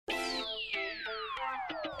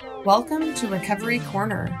Welcome to Recovery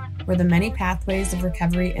Corner, where the many pathways of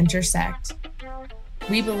recovery intersect.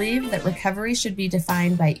 We believe that recovery should be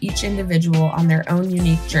defined by each individual on their own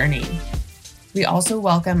unique journey. We also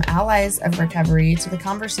welcome allies of recovery to the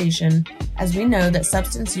conversation, as we know that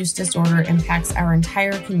substance use disorder impacts our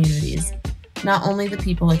entire communities, not only the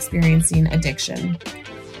people experiencing addiction.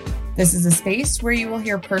 This is a space where you will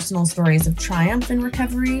hear personal stories of triumph in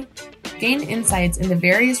recovery, gain insights into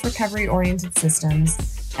various recovery-oriented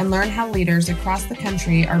systems, and learn how leaders across the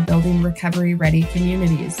country are building recovery-ready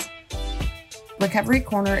communities. Recovery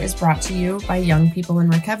Corner is brought to you by Young People in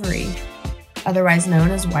Recovery, otherwise known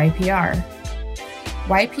as YPR.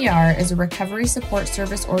 YPR is a recovery support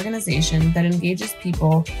service organization that engages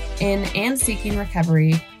people in and seeking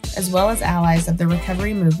recovery, as well as allies of the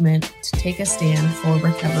recovery movement to take a stand for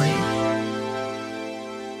recovery.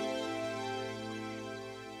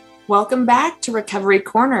 Welcome back to Recovery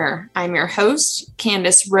Corner. I'm your host,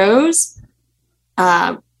 Candace Rose.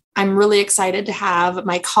 I'm really excited to have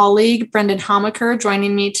my colleague, Brendan Homaker,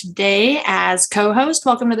 joining me today as co-host.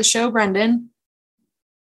 Welcome to the show, Brendan.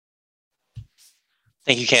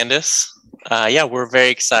 Thank you, Candace. We're very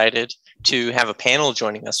excited to have a panel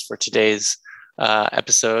joining us for today's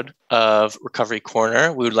episode of Recovery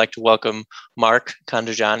Corner. We would like to welcome Mark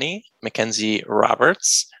Kandajani, Mackenzie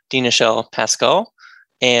Roberts, Dinashelle Pascal,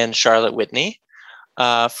 and Charlotte Whitney.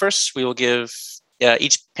 First, we will give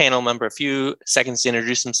each panel member a few seconds to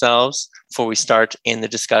introduce themselves before we start in the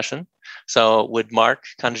discussion. So would Mark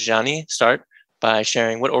Kandajani start by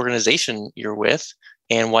sharing what organization you're with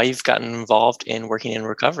and why you've gotten involved in working in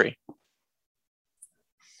recovery?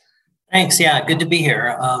 Thanks. Yeah, good to be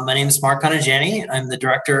here. My name is Mark Kandajani. I'm the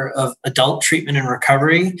Director of Adult Treatment and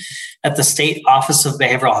Recovery at the State Office of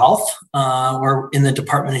Behavioral Health. We're in the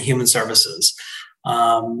Department of Human Services.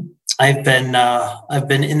 I've been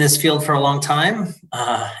in this field for a long time,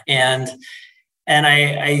 and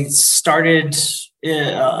I started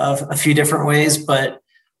a few different ways, but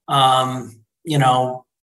I've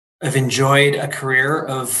enjoyed a career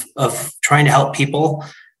of trying to help people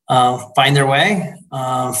find their way,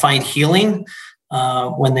 find healing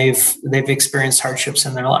when they've experienced hardships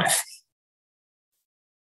in their life.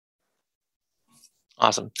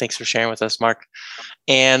 Awesome. Thanks for sharing with us, Mark.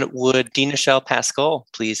 And would Dinashelle Pascal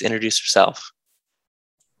please introduce herself?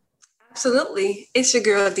 Absolutely. It's your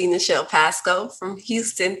girl, Dinashelle Pascal from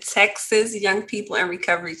Houston, Texas, Young People in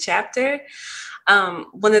Recovery chapter.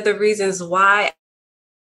 One of the reasons why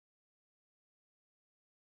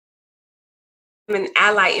I'm an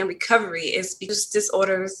ally in recovery is because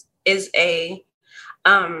disorders is a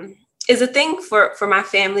thing for my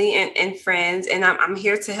family and friends. And I'm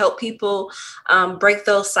here to help people break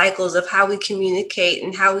those cycles of how we communicate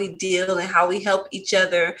and how we deal and how we help each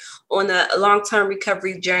other on a long-term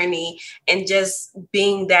recovery journey, and just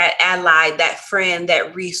being that ally, that friend,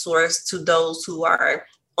 that resource to those who are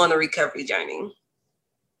on a recovery journey.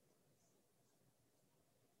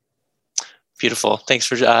 Beautiful. Thanks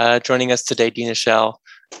for joining us today, Dinashelle.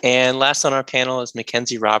 And last on our panel is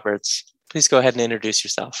Mackenzie Roberts. Please go ahead and introduce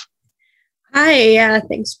yourself. Hi,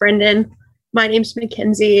 thanks, Brendan. My name's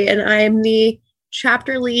Mackenzie, and I'm the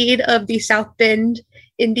chapter lead of the South Bend,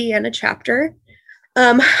 Indiana chapter.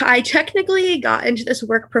 I technically got into this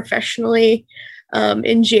work professionally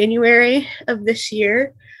in January of this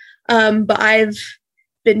year, but I've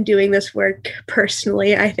been doing this work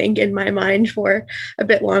personally, I think, in my mind for a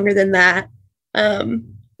bit longer than that.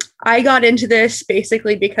 I got into this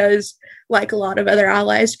basically because, like a lot of other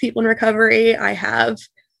allies, people in recovery, I have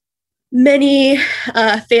many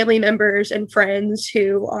family members and friends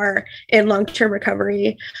who are in long-term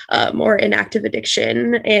recovery or in active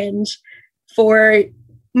addiction. And for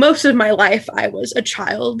most of my life, I was a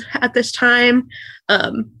child at this time.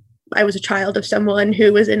 I was a child of someone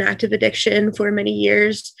who was in active addiction for many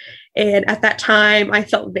years. And at that time, I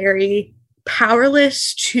felt very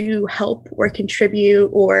powerless to help or contribute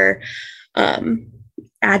or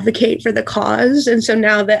advocate for the cause. And so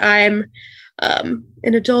now that I'm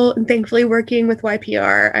an adult and thankfully working with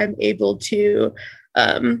YPR, I'm able to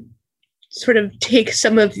sort of take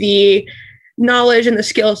some of the knowledge and the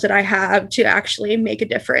skills that I have to actually make a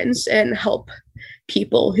difference and help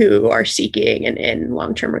people who are seeking and in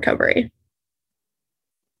long-term recovery.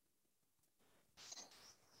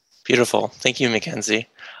 Beautiful. Thank you, Mackenzie.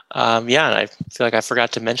 And I feel like I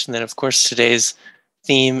forgot to mention that, of course, today's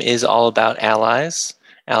theme is all about allies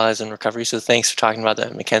in recovery. So thanks for talking about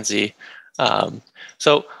that, Mackenzie.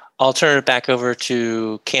 So I'll turn it back over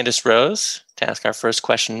to Candace Rose to ask our first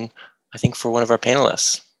question, I think, for one of our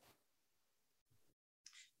panelists.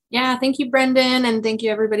 Yeah, thank you, Brendan, and thank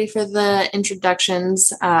you, everybody, for the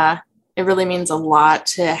introductions. It really means a lot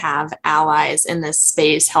to have allies in this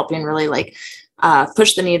space helping really like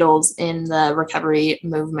push the needles in the recovery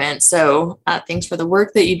movement. So thanks for the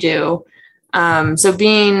work that you do. So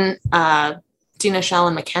being Dina, Shell,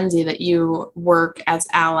 and Mackenzie, that you work as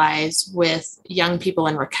allies with young people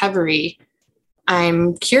in recovery,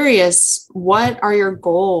 I'm curious, what are your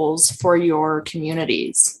goals for your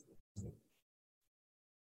communities?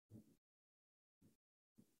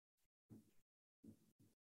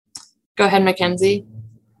 Go ahead, Mackenzie.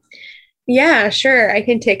 Yeah, sure. I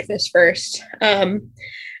can take this first.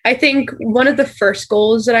 I think one of the first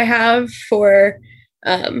goals that I have for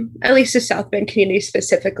at least the South Bend community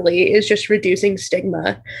specifically is just reducing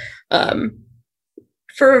stigma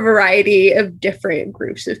for a variety of different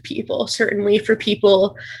groups of people. Certainly for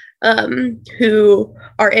people who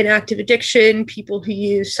are in active addiction, people who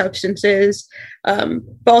use substances, but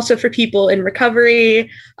also for people in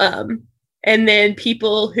recovery, and then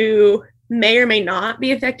people who may or may not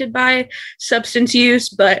be affected by substance use,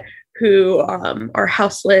 but who are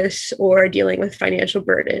houseless or dealing with financial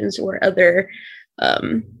burdens or other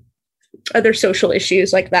social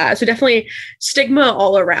issues like that. So definitely stigma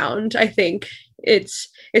all around. I think it's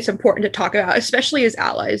important to talk about, especially as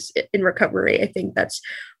allies in recovery. I think that's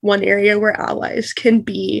one area where allies can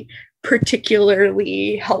be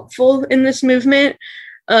particularly helpful in this movement.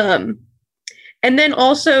 And then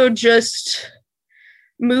also just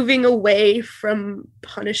moving away from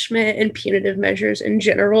punishment and punitive measures in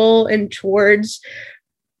general and towards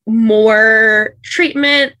more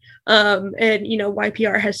treatment. And,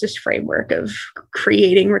 YPR has this framework of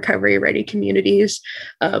creating recovery-ready communities.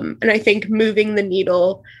 And I think moving the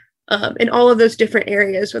needle in all of those different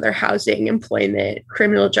areas, whether housing, employment,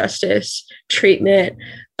 criminal justice, treatment,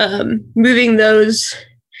 moving those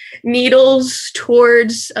needles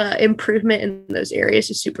towards improvement in those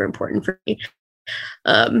areas is super important for me.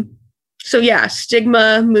 So yeah,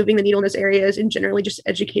 stigma, moving the needle in those areas, and generally just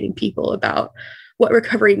educating people about what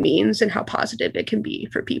recovery means and how positive it can be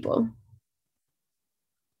for people.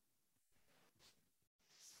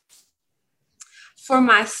 For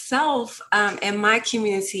myself and my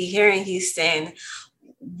community here in Houston,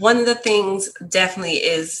 one of the things definitely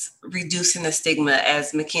is reducing the stigma,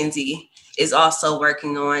 as Mackenzie is also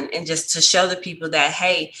working on, and just to show the people that,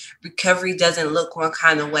 hey, recovery doesn't look one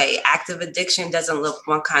kind of way. Active addiction doesn't look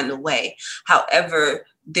one kind of way. However,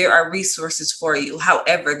 there are resources for you.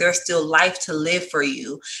 However, there's still life to live for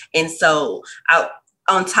you. And so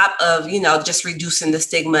on top of, just reducing the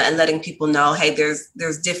stigma and letting people know, hey,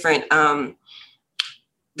 there's different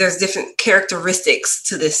characteristics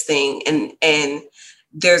to this thing. And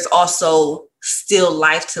there's also still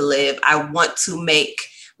life to live. I want to make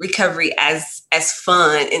recovery as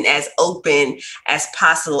fun and as open as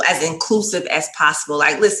possible, as inclusive as possible.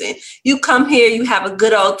 Like, listen, you come here, you have a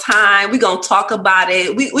good old time. We're going to talk about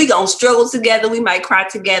it. We going to struggle together. We might cry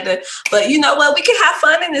together, but you know what? We can have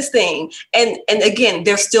fun in this thing. And again,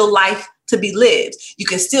 there's still life to be lived. You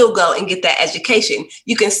can still go and get that education.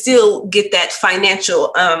 You can still get that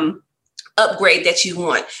financial upgrade that you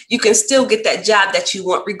want. You can still get that job that you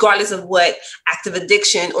want, regardless of what active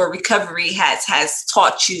addiction or recovery has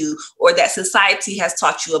taught you, or that society has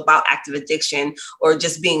taught you about active addiction or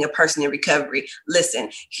just being a person in recovery. Listen,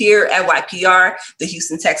 here at YPR, the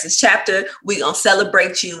Houston, Texas chapter, we're going to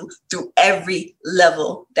celebrate you through every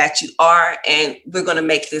level that you are, and we're going to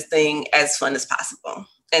make this thing as fun as possible.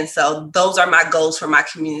 And so those are my goals for my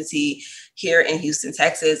community here in Houston,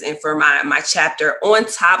 Texas, and for my chapter, on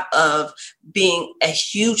top of being a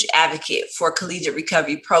huge advocate for collegiate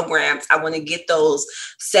recovery programs. I want to get those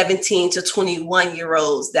 17 to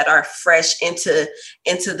 21-year-olds that are fresh into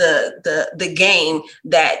the game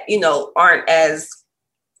that, aren't as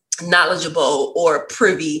knowledgeable or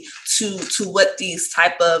privy to what these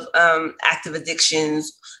type of active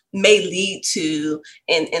addictions may lead to,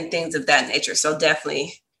 and things of that nature. So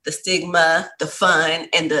definitely the stigma, the fun,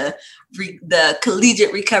 and the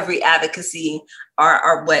collegiate recovery advocacy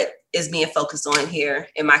are what is being focused on here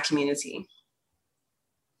in my community.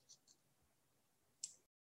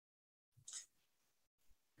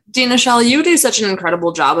 Dina, Shell, you do such an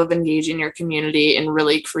incredible job of engaging your community in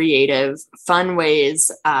really creative, fun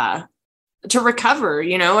ways to recover,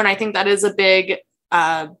 and I think that is a big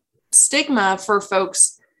stigma for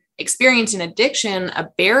folks experiencing addiction. A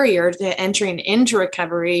barrier to entering into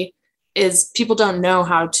recovery is people don't know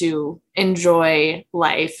how to enjoy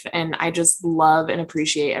life. And I just love and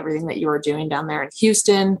appreciate everything that you are doing down there in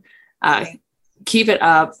Houston. Keep it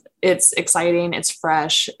up. It's exciting. It's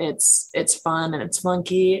fresh. It's fun, and it's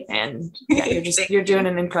funky. And yeah, you're doing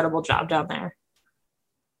an incredible job down there.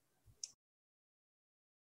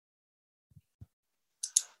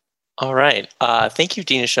 All right. Thank you,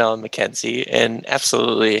 Dina, Shell, and Mackenzie. And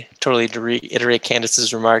absolutely, totally to reiterate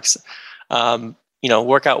Candace's remarks,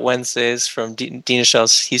 Workout Wednesdays from Dina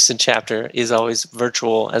Shell's Houston chapter is always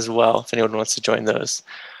virtual as well, if anyone wants to join those.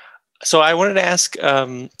 So I wanted to ask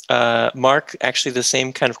Mark actually the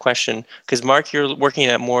same kind of question, because Mark, you're working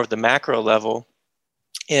at more of the macro level.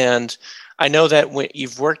 And I know that when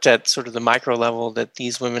you've worked at sort of the micro level that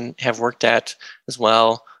these women have worked at as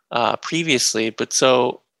well previously. But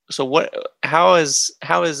how is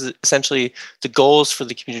essentially the goals for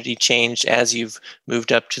the community changed as you've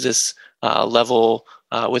moved up to this level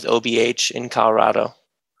with OBH in Colorado?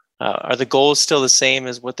 Are the goals still the same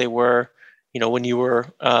as what they were, when you were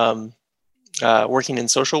working in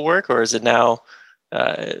social work, or is it now,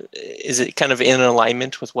 is it kind of in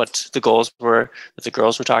alignment with what the goals were that the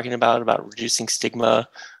girls were talking about reducing stigma,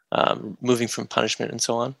 moving from punishment and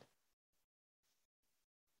so on?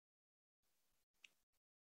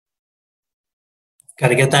 Got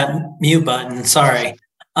to get that mute button. Sorry.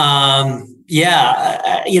 There's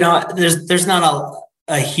not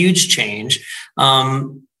a huge change.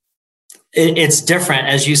 It's different,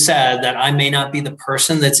 as you said, that I may not be the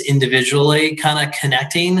person that's individually kind of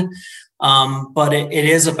connecting, but it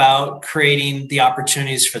is about creating the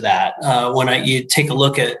opportunities for that. When you take a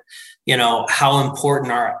look at, how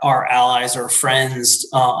important our allies or friends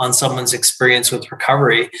on someone's experience with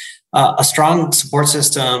recovery, a strong support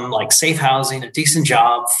system like safe housing, a decent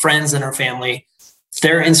job, friends in our family,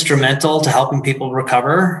 they're instrumental to helping people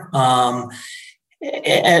recover.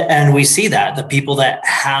 And we see that the people that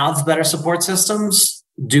have better support systems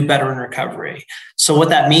do better in recovery. So what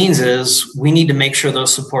that means is we need to make sure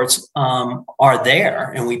those supports are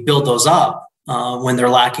there, and we build those up when they're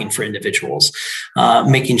lacking for individuals,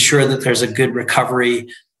 making sure that there's a good recovery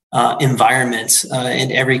environment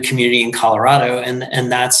in every community in Colorado.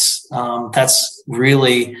 And that's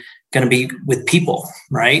really going to be with people,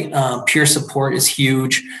 right? Peer support is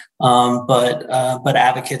huge. But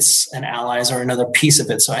advocates and allies are another piece of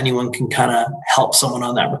it. So anyone can kind of help someone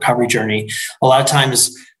on that recovery journey. A lot of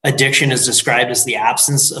times addiction is described as the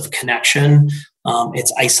absence of connection.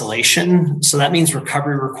 It's isolation. So that means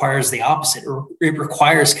recovery requires the opposite. It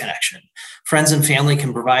requires connection. Friends and family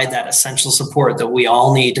can provide that essential support that we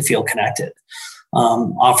all need to feel connected.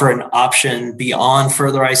 Offer an option beyond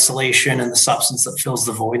further isolation and the substance that fills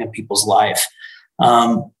the void in people's life.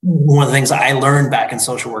 One of the things I learned back in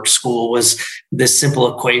social work school was this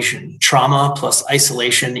simple equation: trauma plus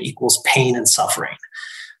isolation equals pain and suffering.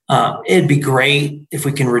 It'd be great if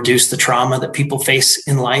we can reduce the trauma that people face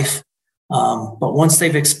in life. But once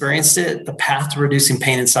they've experienced it, the path to reducing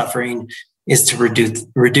pain and suffering is to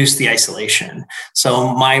reduce the isolation.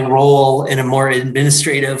 So my role in a more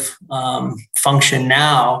administrative function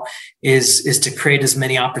now is to create as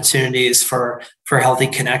many opportunities for healthy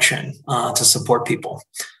connection to support people.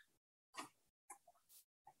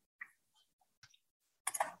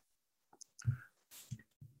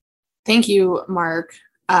 Thank you, Mark.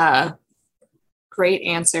 Great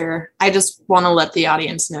answer. I just want to let the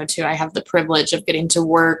audience know too, I have the privilege of getting to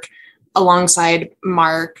work alongside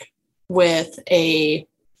Mark with a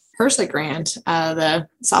HRSA grant, the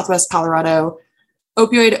Southwest Colorado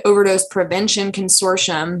Opioid Overdose Prevention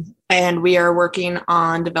Consortium, and we are working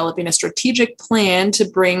on developing a strategic plan to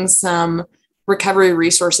bring some recovery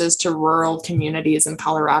resources to rural communities in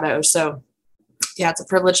Colorado. So yeah, it's a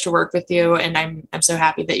privilege to work with you, and I'm so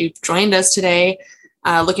happy that you've joined us today.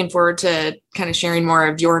 Looking forward to kind of sharing more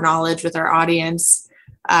of your knowledge with our audience.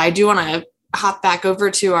 I do want to hop back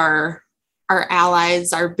over to our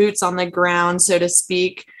allies, our boots on the ground, so to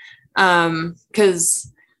speak,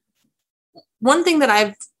 because one thing that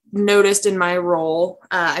I've noticed in my role,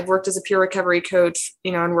 I've worked as a peer recovery coach,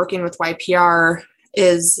 and working with YPR,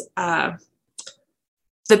 is the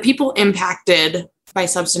people impacted by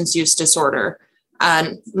substance use disorder.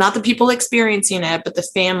 Not the people experiencing it, but the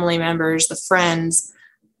family members, the friends.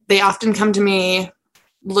 They often come to me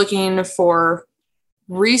looking for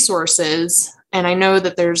resources, and I know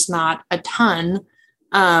that there's not a ton.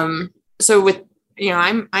 So with,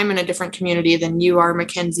 I'm in a different community than you are,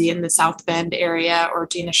 Mackenzie, in the South Bend area, or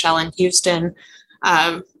Dina Shell in Houston.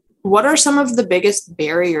 What are some of the biggest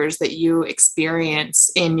barriers that you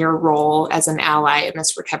experience in your role as an ally in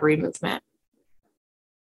this recovery movement?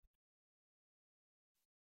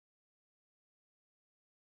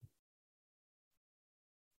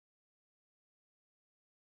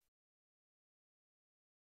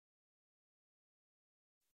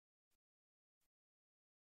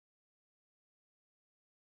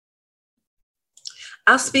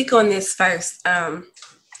 I'll speak on this first.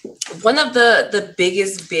 One of the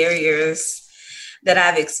biggest barriers that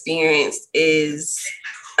I've experienced is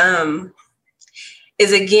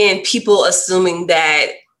again people assuming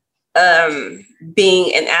that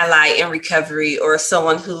being an ally in recovery or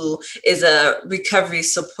someone who is a recovery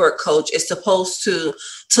support coach is supposed to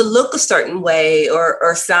look a certain way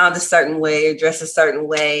or sound a certain way or dress a certain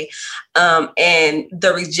way. And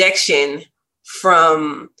the rejection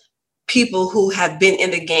from people who have been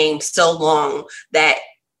in the game so long that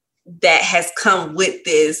has come with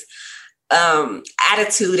this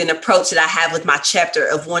attitude and approach that I have with my chapter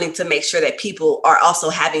of wanting to make sure that people are also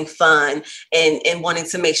having fun and wanting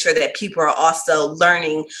to make sure that people are also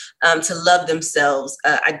learning to love themselves.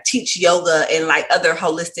 I teach yoga and like other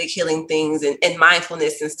holistic healing things and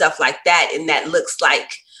mindfulness and stuff like that. And that looks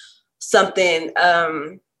like something,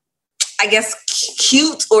 I guess,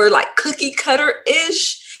 cute or like cookie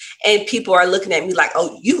cutter-ish. And people are looking at me like,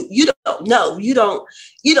 oh, you don't know, you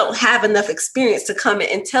don't have enough experience to come in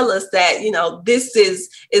and tell us that, you know, this is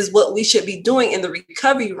what we should be doing in the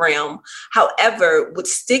recovery realm. However, with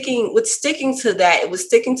sticking to that, it was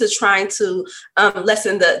sticking to trying to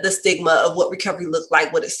lessen the stigma of what recovery looked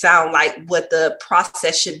like, what it sounded like, what the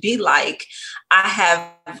process should be like. I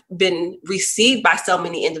have been received by so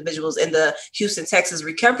many individuals in the Houston, Texas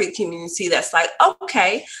recovery community that's like,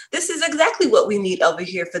 okay, this is exactly what we need over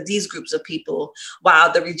here for these groups of people.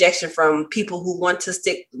 While the rejection from people who want to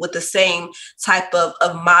stick with the same type of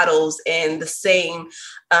models and the same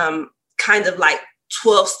kind of like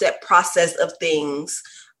 12-step process of things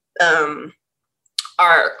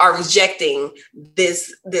are rejecting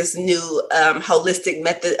this new holistic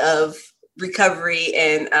method of recovery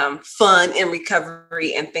and fun in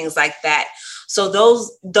recovery and things like that. So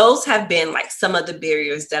those have been like some of the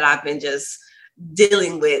barriers that I've been just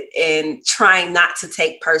dealing with and trying not to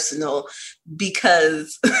take personal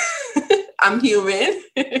because I'm human.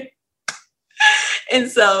 And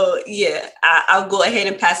so, yeah, I'll go ahead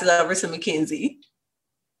and pass it over to Mackenzie.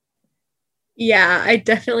 Yeah, I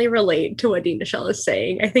definitely relate to what Dinashell is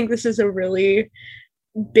saying. I think this is a really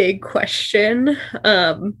big question.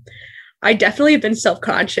 I definitely have been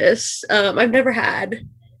self-conscious. I've never had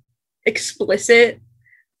explicit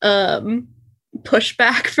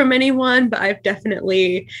pushback from anyone, but I've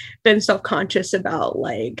definitely been self-conscious about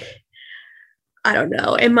like, I don't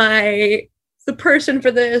know, am I the person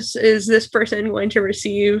for this? Is this person going to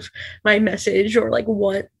receive my message or like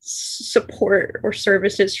want support or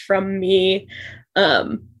services from me?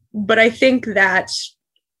 But I think that's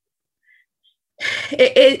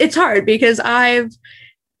it's hard because I've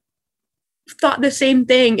thought the same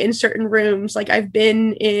thing in certain rooms. Like I've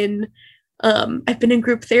been in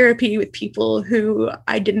group therapy with people who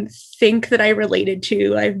I didn't think that I related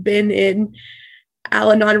to. I've been in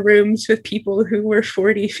Al-Anon rooms with people who were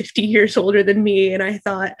 40, 50 years older than me. And I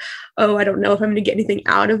thought, oh, I don't know if I'm going to get anything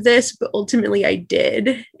out of this, but ultimately I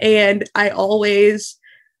did. And I always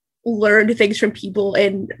learned things from people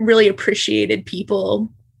and really appreciated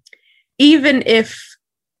people, even if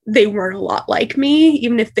they weren't a lot like me,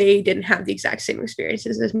 even if they didn't have the exact same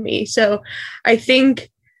experiences as me. So I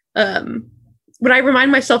think when I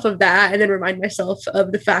remind myself of that and then remind myself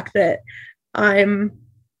of the fact that I'm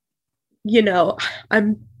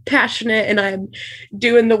passionate and I'm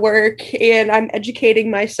doing the work and I'm educating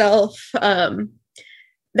myself,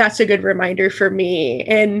 that's a good reminder for me.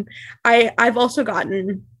 And I've also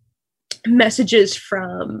gotten messages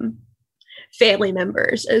from family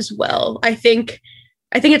members as well. I think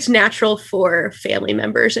it's natural for family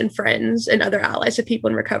members and friends and other allies of people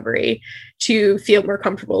in recovery to feel more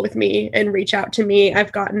comfortable with me and reach out to me.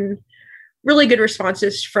 I've gotten really good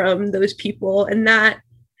responses from those people, and that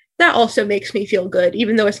also makes me feel good,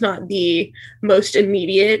 even though it's not the most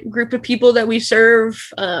immediate group of people that we serve.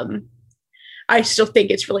 I still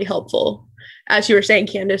think it's really helpful. As you were saying,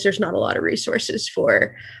 Candace, there's not a lot of resources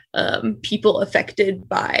for people affected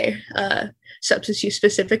by substance use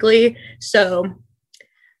specifically. So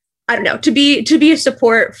I don't know, to be a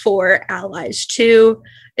support for allies too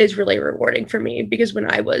is really rewarding for me, because when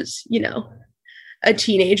I was, a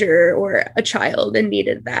teenager or a child and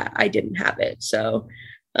needed that, I didn't have it. So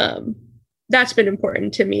that's been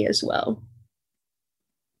important to me as well.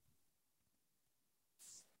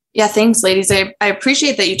 Yeah, thanks, ladies. I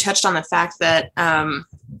appreciate that you touched on the fact that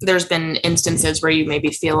there's been instances where you maybe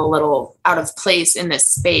feel a little out of place in this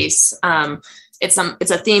space. It's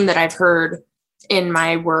a theme that I've heard in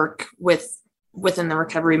my work within the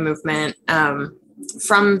recovery movement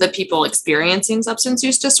from the people experiencing substance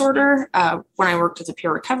use disorder. When I worked as a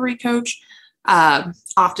peer recovery coach,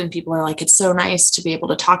 often people are like, it's so nice to be able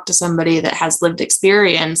to talk to somebody that has lived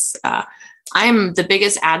experience. I'm the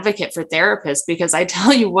biggest advocate for therapists, because I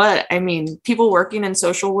tell you what, I mean, people working in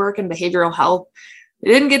social work and behavioral health,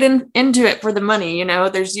 they didn't get into it for the money. You know,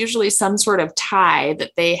 there's usually some sort of tie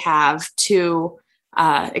that they have to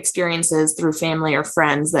experiences through family or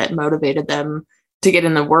friends that motivated them to get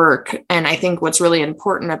in the work. And I think what's really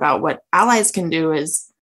important about what allies can do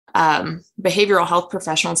is behavioral health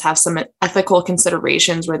professionals have some ethical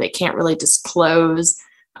considerations where they can't really disclose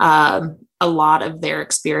a lot of their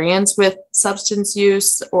experience with substance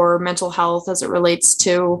use or mental health as it relates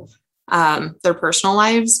to their personal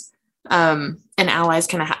lives. And allies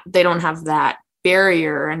they don't have that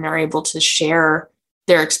barrier, and they're able to share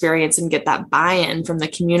their experience and get that buy-in from the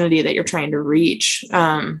community that you're trying to reach.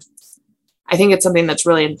 I think it's something that's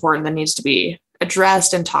really important that needs to be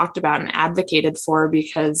addressed and talked about and advocated for,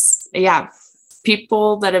 because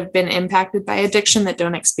people that have been impacted by addiction that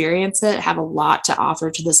don't experience it have a lot to offer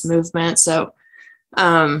to this movement. So,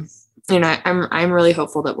 I'm really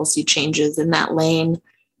hopeful that we'll see changes in that lane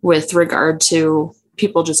with regard to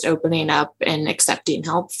people just opening up and accepting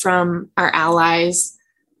help from our allies.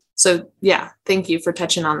 So thank you for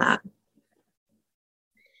touching on that.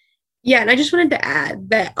 Yeah, and I just wanted to add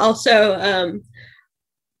that also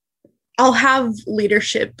I'll have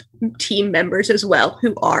leadership team members as well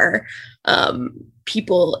who are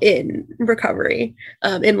people in recovery,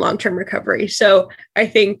 in long-term recovery. So I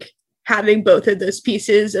think having both of those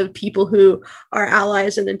pieces of people who are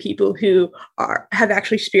allies and then people who have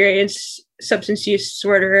actually experienced substance use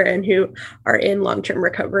disorder and who are in long-term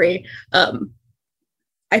recovery,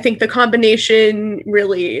 I think the combination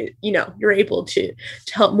really, you're able to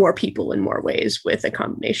help more people in more ways with a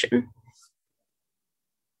combination.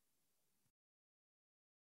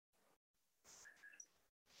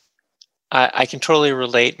 I can totally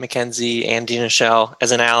relate, Mackenzie and Dina Shell,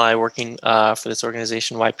 as an ally working for this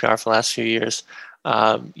organization, YPR, for the last few years.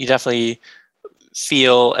 You definitely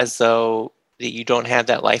feel as though that you don't have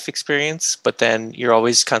that life experience, but then you're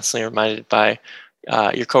always constantly reminded by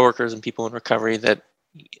your coworkers and people in recovery that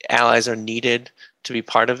allies are needed to be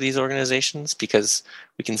part of these organizations, because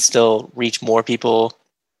we can still reach more people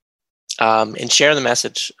and share the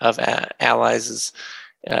message of allies,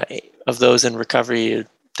 of those in recovery,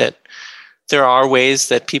 that there are ways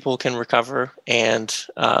that people can recover. And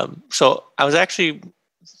so I was actually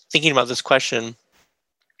thinking about this question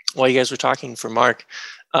while you guys were talking for Mark.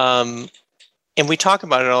 And we talk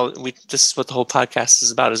about it all. This is what the whole podcast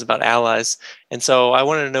is about allies. And so I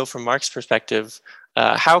wanted to know from Mark's perspective,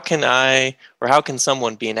 how can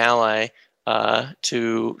someone be an ally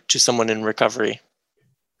to someone in recovery?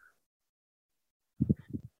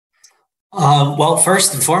 Well,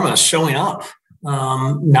 first and foremost, showing up.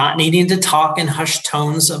 Not needing to talk in hushed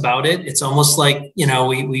tones about it. It's almost like,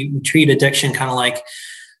 we treat addiction kind of like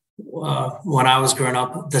when I was growing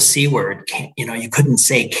up, the C word, you couldn't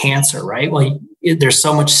say cancer, right? Well, there's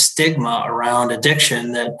so much stigma around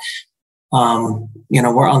addiction that,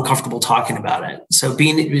 we're uncomfortable talking about it. So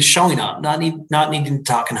showing up, not needing to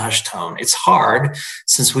talk in hushed tone. It's hard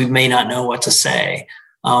since we may not know what to say.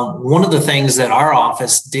 One of the things that our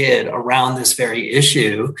office did around this very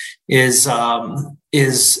issue is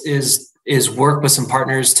work with some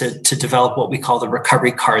partners to develop what we call the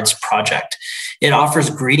Recovery Cards Project. It offers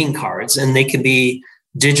greeting cards, and they can be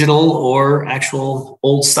digital or actual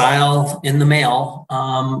old style in the mail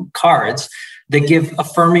cards that give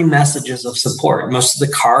affirming messages of support. Most of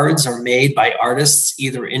the cards are made by artists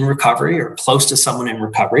either in recovery or close to someone in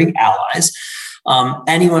recovery, allies.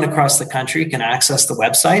 Anyone across the country can access the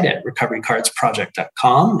website at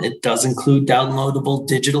recoverycardsproject.com. It does include downloadable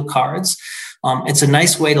digital cards. It's a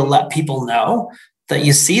nice way to let people know that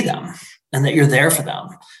you see them and that you're there for them.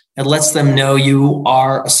 It lets them know you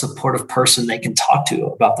are a supportive person they can talk to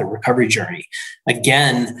about their recovery journey.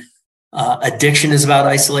 Again, addiction is about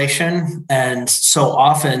isolation. And so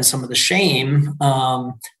often some of the shame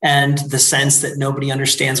and the sense that nobody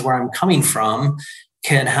understands where I'm coming from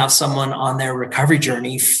can have someone on their recovery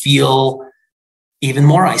journey feel even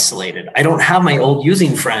more isolated. I don't have my old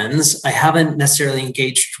using friends. I haven't necessarily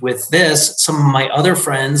engaged with this. Some of my other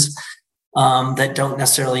friends that don't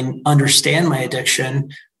necessarily understand my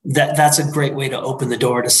addiction, that's a great way to open the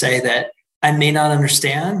door to say that I may not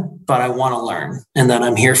understand, but I want to learn, and that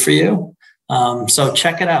I'm here for you. So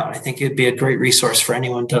check it out. I think it'd be a great resource for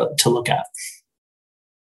anyone to look at.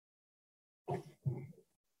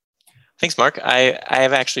 Thanks, Mark. I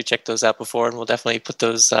have actually checked those out before, and we'll definitely put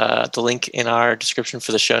those the link in our description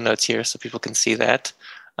for the show notes here so people can see that.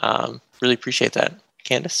 Really appreciate that.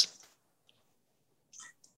 Candace?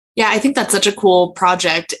 Yeah, I think that's such a cool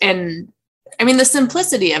project. And I mean, the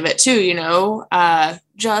simplicity of it too,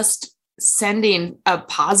 just sending a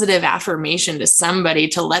positive affirmation to somebody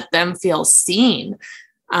to let them feel seen.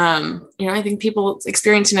 I think people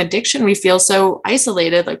experiencing addiction, we feel so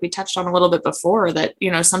isolated, like we touched on a little bit before, that,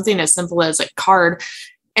 something as simple as a card.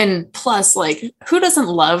 And plus, like, who doesn't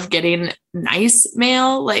love getting nice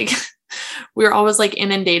mail? Like, we're always like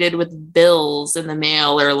inundated with bills in the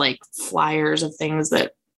mail or like flyers of things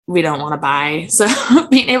that we don't want to buy. So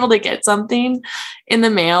being able to get something in the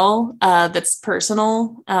mail that's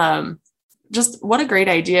personal, just what a great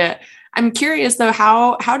idea. I'm curious though,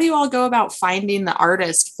 how do you all go about finding the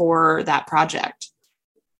artist for that project?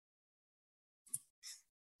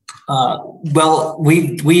 Well,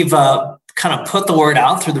 we've kind of put the word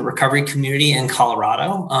out through the recovery community in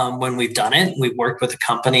Colorado. When we've done it, we've worked with a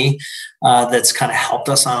company that's kind of helped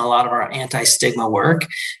us on a lot of our anti-stigma work.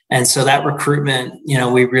 And so that recruitment,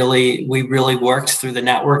 we really worked through the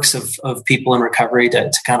networks of people in recovery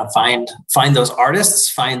to kind of find those artists,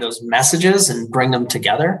 find those messages, and bring them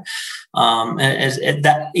together. And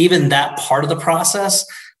that part of the process,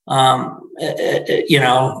 the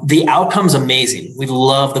outcome's amazing. We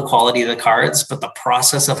love the quality of the cards, but the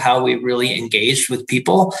process of how we really engaged with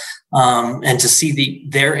people, and to see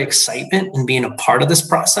their excitement in being a part of this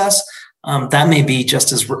process, that may be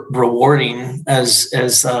just as rewarding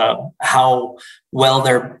as how well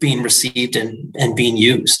they're being received and being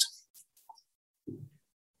used.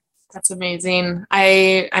 That's amazing.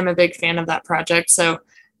 I'm a big fan of that project. So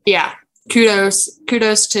yeah, kudos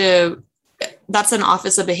to. That's an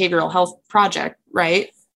Office of Behavioral Health project, right?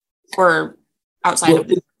 Or outside of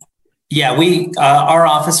it? Yeah, our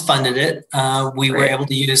office funded it. We were able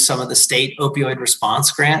to use some of the state opioid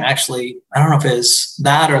response grant. Actually, I don't know if it's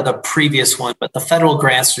that or the previous one, but the federal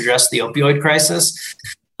grants to address the opioid crisis.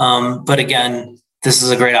 But again, this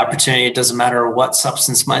is a great opportunity. It doesn't matter what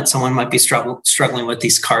substance someone might be struggling with.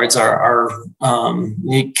 These cards can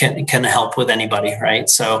help with anybody, right?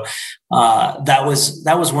 So that was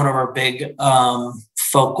one of our big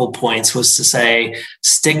focal points, was to say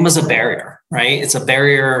stigma's a barrier, right? It's a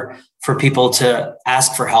barrier for people to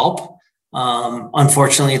ask for help.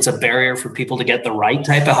 Unfortunately, it's a barrier for people to get the right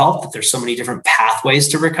type of help. That there's so many different pathways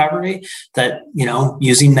to recovery that,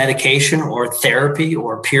 using medication or therapy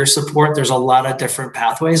or peer support, there's a lot of different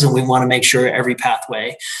pathways. And we want to make sure every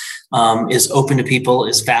pathway is open to people,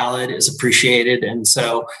 is valid, is appreciated. And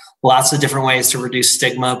so lots of different ways to reduce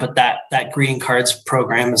stigma. But that greeting cards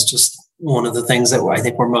program is just one of the things that I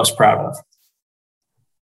think we're most proud of.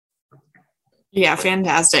 Yeah,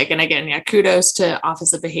 fantastic. And again, kudos to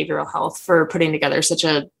Office of Behavioral Health for putting together such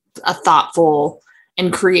a thoughtful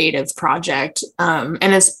and creative project. And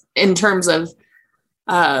it's in terms of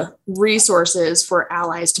resources for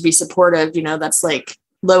allies to be supportive, that's like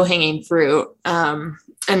low-hanging fruit. And,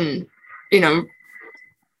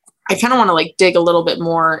 I kind of want to like dig a little bit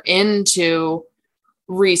more into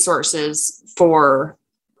resources for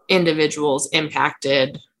individuals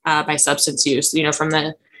impacted by substance use,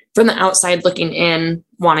 from the outside looking in,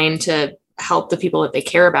 wanting to help the people that they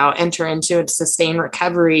care about enter into and sustain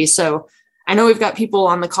recovery. So I know we've got people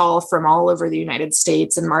on the call from all over the United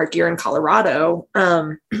States, and Mark, you're in Colorado.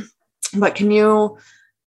 But can you,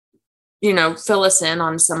 fill us in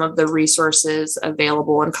on some of the resources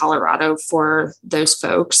available in Colorado for those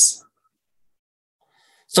folks?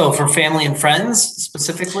 So for family and friends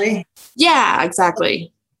specifically? Yeah,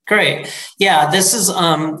 exactly. Great. Yeah, this is,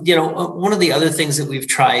 one of the other things that we've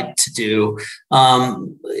tried to do,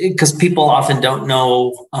 because people often don't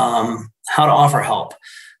know how to offer help.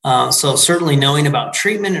 So certainly knowing about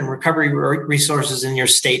treatment and recovery resources in your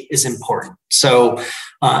state is important. So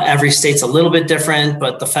every state's a little bit different,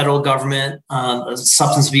 but the federal government,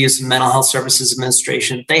 Substance Abuse and Mental Health Services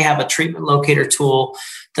Administration, they have a treatment locator tool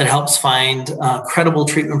that helps find credible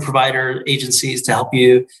treatment provider agencies to help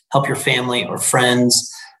your family or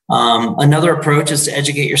friends. Another approach is to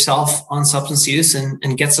educate yourself on substance use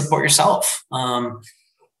and get support yourself.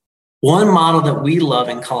 One model that we love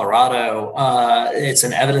in Colorado, it's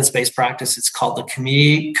an evidence-based practice. It's called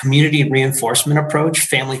the Community Reinforcement Approach,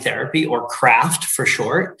 Family Therapy, or CRAFT for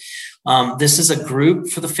short. This is a group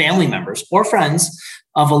for the family members or friends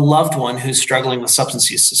of a loved one who's struggling with substance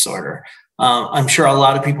use disorder. I'm sure a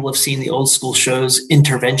lot of people have seen the old school shows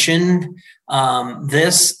Intervention.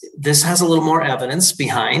 This has a little more evidence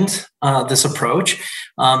behind this approach.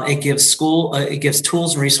 It gives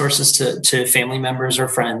tools and resources to family members or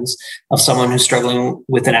friends of someone who's struggling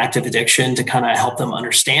with an active addiction to kind of help them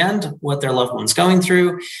understand what their loved one's going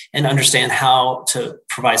through and understand how to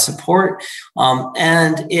provide support.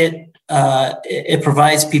 And it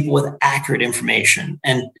provides people with accurate information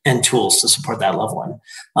and tools to support that loved one.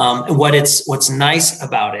 What's nice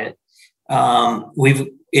about it,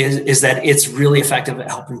 is that it's really effective at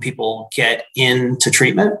helping people get into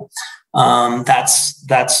treatment.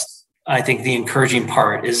 That's I think the encouraging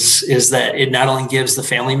part is that it not only gives the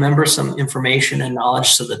family member some information and knowledge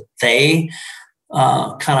so that they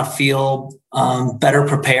kind of feel better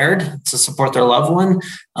prepared to support their loved one,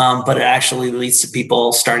 but it actually leads to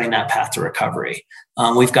people starting that path to recovery.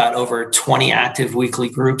 We've got over 20 active weekly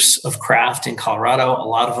groups of craft in Colorado. A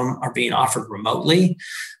lot of them are being offered remotely.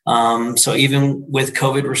 So even with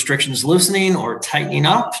COVID restrictions loosening or tightening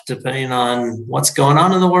up, depending on what's going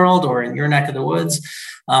on in the world or in your neck of the woods,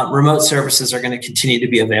 remote services are going to continue to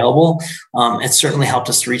be available. It's certainly helped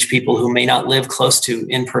us to reach people who may not live close to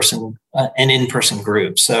an in-person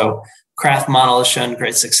group. So craft model has shown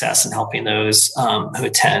great success in helping those who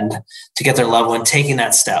attend to get their loved one taking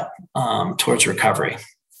that step towards recovery.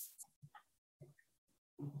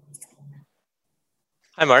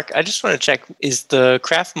 Hi, Mark. I just want to check, is the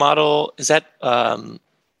craft model, is that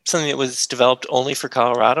something that was developed only for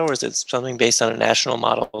Colorado, or is it something based on a national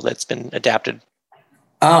model that's been adapted?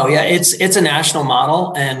 Oh yeah, it's a national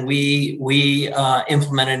model, and we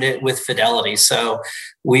implemented it with fidelity. So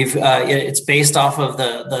it's based off of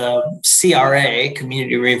the CRA,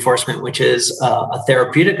 community reinforcement, which is a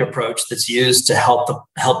therapeutic approach that's used to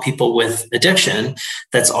help people with addiction.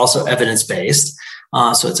 That's also evidence based.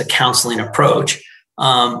 So it's a counseling approach.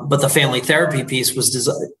 But the family therapy piece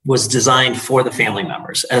was designed for the family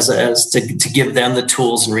members as to give them the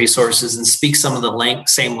tools and resources and speak some of the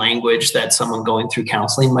same language that someone going through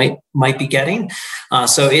counseling might be getting.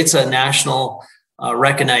 So it's a national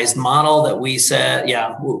recognized model that we said,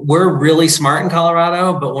 yeah, we're really smart in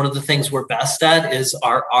Colorado, but one of the things we're best at is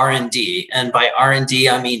our R&D. And by R&D,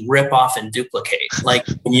 I mean rip off and duplicate. Like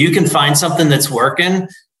when you can find something that's working,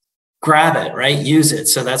 grab it, right? Use it.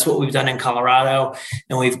 So that's what we've done in Colorado,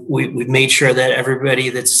 and we've made sure that everybody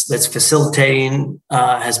that's facilitating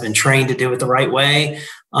has been trained to do it the right way,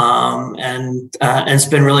 and it's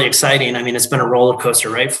been really exciting. I mean, it's been a roller coaster,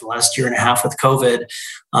 right, for the last year and a half with COVID,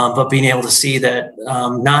 but being able to see that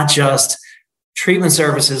not just treatment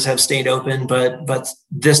services have stayed open, but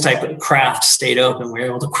this type of craft stayed open. We were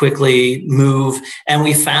able to quickly move, and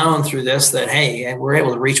we found through this that hey, we're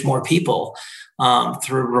able to reach more people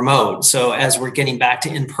through remote. So as we're getting back to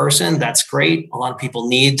in-person, that's great. A lot of people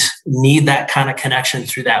need that kind of connection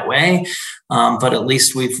through that way. But at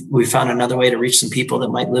least we've found another way to reach some people that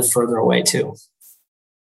might live further away too.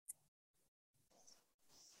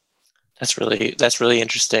 That's really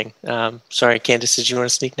interesting. Sorry, Candace, did you want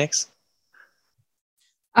to speak next?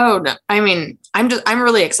 Oh, no. I mean, I'm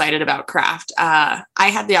really excited about craft. I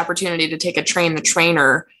had the opportunity to take a train the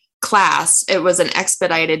trainer class. It was an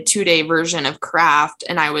expedited 2-day version of craft,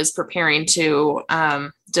 and I was preparing to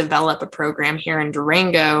develop a program here in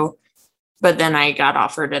Durango, but then I got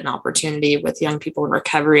offered an opportunity with young people in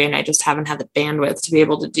recovery, and I just haven't had the bandwidth to be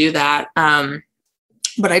able to do that.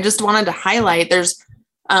 But I just wanted to highlight there's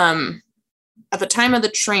at the time of the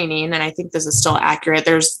training, and I think this is still accurate,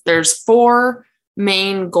 there's 4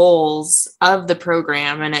 main goals of the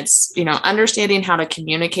program, and it's understanding how to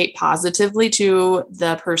communicate positively to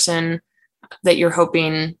the person that you're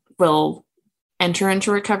hoping will enter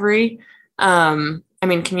into recovery. I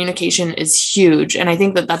mean, communication is huge, and I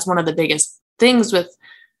think that that's one of the biggest things with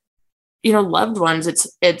loved ones.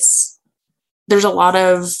 It's there's a lot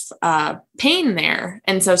of pain there,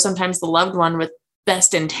 and so sometimes the loved one with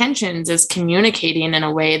best intentions is communicating in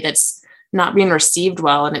a way that's not being received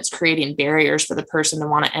well, and it's creating barriers for the person to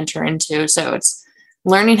want to enter into. So it's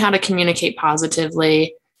learning how to communicate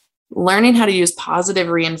positively, learning how to use positive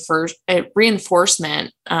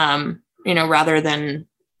reinforcement, rather than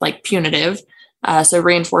like punitive. So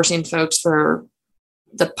reinforcing folks for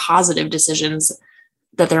the positive decisions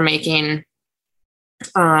that they're making.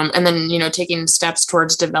 And then, taking steps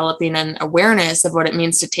towards developing an awareness of what it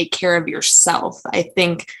means to take care of yourself. I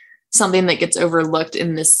think something that gets overlooked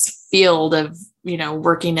in this field of,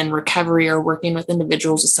 working in recovery or working with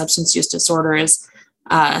individuals with substance use disorder is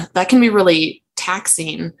that can be really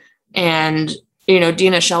taxing. And,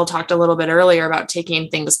 Dina Shell talked a little bit earlier about taking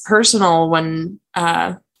things personal when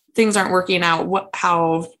things aren't working out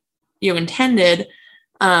how you intended.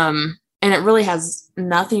 And it really has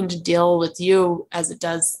nothing to deal with you as it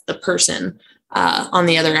does the person on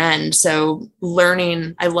the other end. So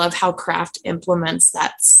learning, I love how craft implements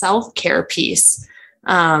that self-care piece.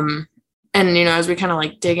 And, as we kind of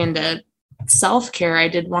like dig into self-care, I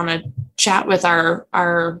did want to chat with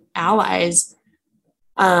our allies,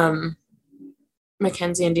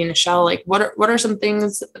 Mackenzie and Dina Shell, like what are some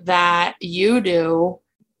things that you do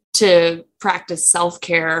to practice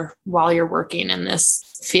self-care while you're working in this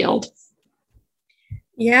field?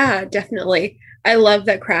 Yeah, definitely. I love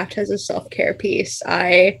that craft has a self-care piece.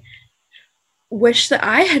 I wish that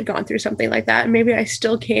I had gone through something like that. And maybe I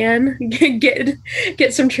still can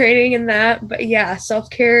get some training in that. But yeah,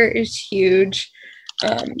 self-care is huge.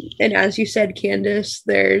 And as you said, Candace,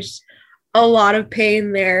 there's a lot of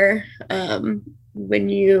pain there when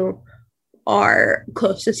you are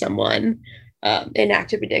close to someone in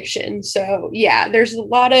active addiction. So yeah, there's a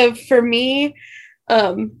lot of, for me,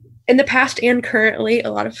 in the past and currently,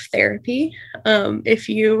 a lot of therapy. If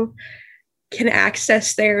you can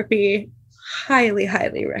access therapy, highly,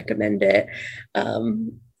 highly recommend it.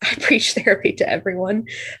 I preach therapy to everyone.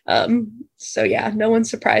 So yeah, no one's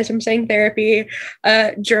surprised I'm saying therapy.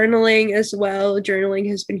 Journaling as well. Journaling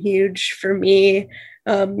has been huge for me.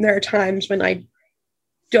 There are times when I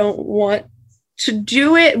don't want to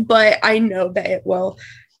do it, but I know that it will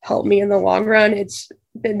help me in the long run. It's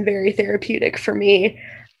been very therapeutic for me.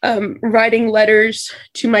 Writing letters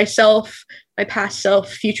to myself, my past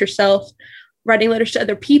self, future self, writing letters to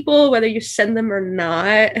other people, whether you send them or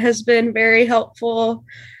not, has been very helpful.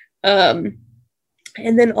 And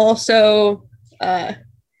then also,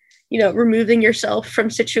 removing yourself from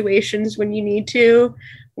situations when you need to,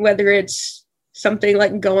 whether it's something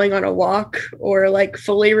like going on a walk or like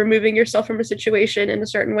fully removing yourself from a situation in a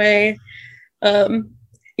certain way. And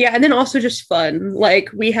then also just fun. Like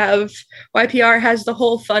YPR has the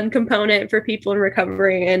whole fun component for people in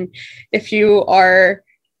recovery. And if you are,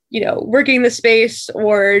 working the space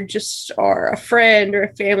or just are a friend or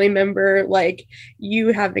a family member, like,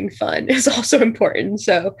 you having fun is also important.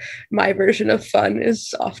 So my version of fun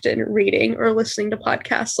is often reading or listening to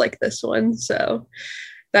podcasts like this one. So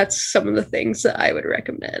that's some of the things that I would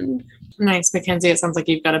recommend. Nice, Mackenzie. It sounds like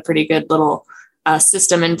you've got a pretty good little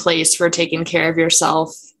system in place for taking care of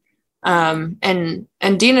yourself. And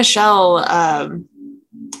Dina Shell,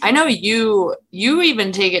 I know you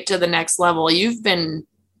even take it to the next level. You've been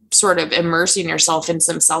sort of immersing yourself in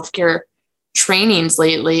some self-care trainings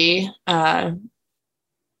lately.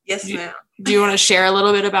 Yes, ma'am. Do you want to share a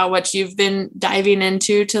little bit about what you've been diving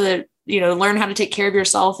into to, learn how to take care of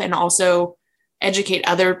yourself and also educate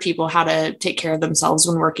other people how to take care of themselves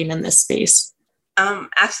when working in this space?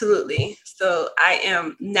 Absolutely. So I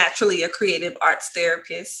am naturally a creative arts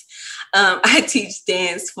therapist. I teach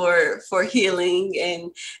dance for healing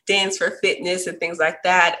and dance for fitness and things like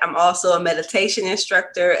that. I'm also a meditation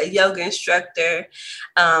instructor, a yoga instructor.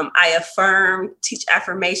 I affirm, teach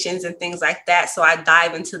affirmations and things like that. So I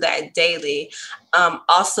dive into that daily.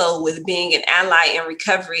 Also, with being an ally in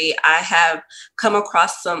recovery, I have come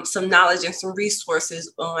across some knowledge and some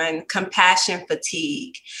resources on compassion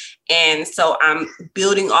fatigue. And so I'm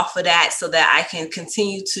building off of that so that I can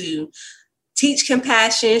continue to teach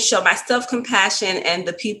compassion, show myself compassion, and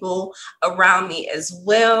the people around me as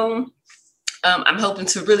well. I'm hoping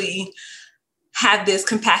to really have this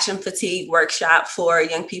compassion fatigue workshop for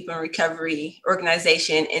young people in recovery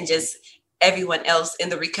organization and just everyone else in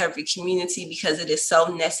the recovery community, because it is so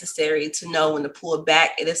necessary to know when to pull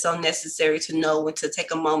back. It is so necessary to know when to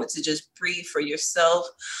take a moment to just breathe for yourself,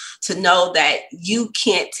 to know that you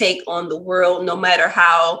can't take on the world no matter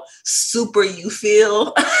how super you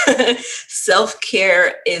feel.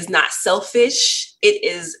 Self-care is not selfish. It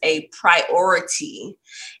is a priority.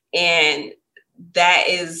 And that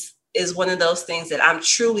is one of those things that I'm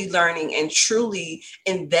truly learning and truly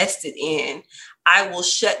invested in. I will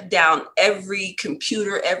shut down every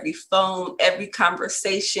computer, every phone, every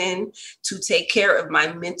conversation to take care of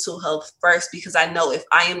my mental health first, because I know if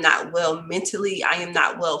I am not well mentally, I am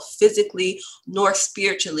not well physically nor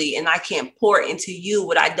spiritually, and I can't pour into you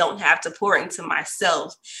what I don't have to pour into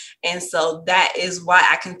myself. And so that is why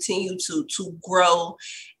I continue to grow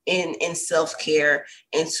in self-care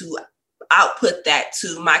and to output that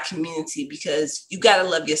to my community, because you got to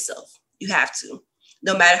love yourself. You have to.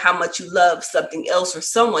 No matter how much you love something else or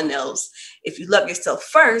someone else, if you love yourself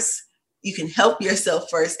first, you can help yourself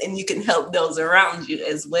first and you can help those around you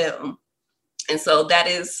as well. And so that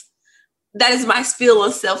is my spiel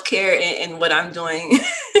on self-care and what I'm doing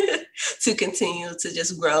to continue to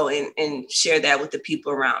just grow and share that with the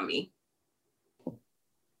people around me.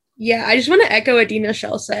 Yeah, I just want to echo what Dina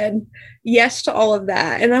Shell said. Yes to all of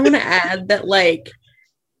that. And I want to add that, like,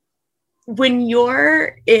 when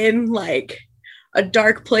you're in like a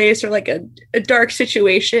dark place or like a dark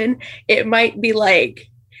situation, it might be like,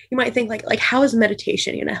 you might think like how is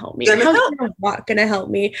meditation going to help me? How is walk going to help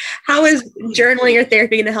me? How is journaling or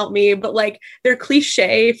therapy going to help me? But like, they're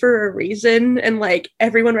cliche for a reason, and like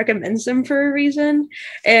everyone recommends them for a reason.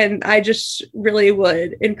 And I just really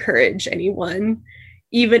would encourage anyone,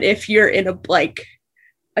 even if you're in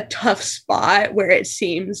a tough spot where it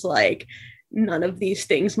seems like none of these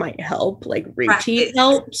things might help, like routine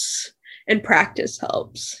helps. and practice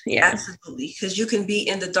helps. Yeah. Absolutely. Because you can be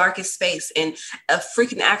in the darkest space and a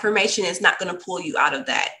freaking affirmation is not going to pull you out of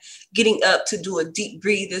that. Getting up to do a deep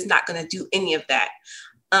breathe is not going to do any of that.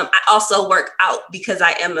 I also work out because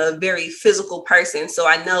I am a very physical person. So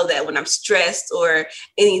I know that when I'm stressed or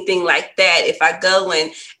anything like that, if I go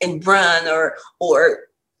and run or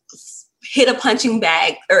hit a punching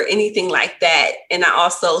bag or anything like that, and I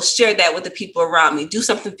also share that with the people around me, do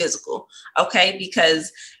something physical, okay?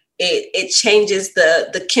 Because it changes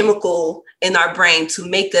the chemical in our brain to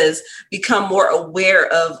make us become more aware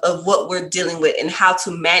of what we're dealing with and how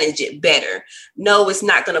to manage it better. No, it's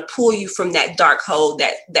not going to pull you from that dark hole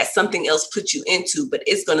that something else put you into, but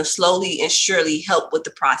it's going to slowly and surely help with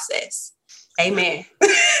the process. Amen.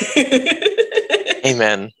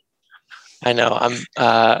 Amen. I know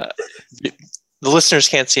the listeners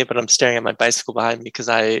can't see it, but I'm staring at my bicycle behind me because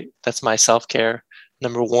that's my self-care.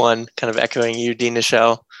 Number one, kind of echoing you, Dina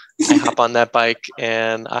Shell. I hop on that bike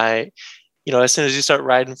and as soon as you start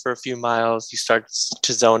riding for a few miles, you start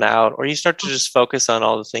to zone out or you start to just focus on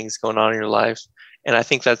all the things going on in your life. And I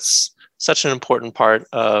think that's such an important part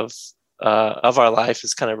of our life,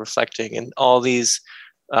 is kind of reflecting, and all these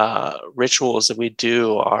rituals that we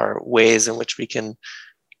do are ways in which we can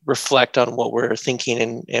reflect on what we're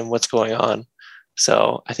thinking and what's going on.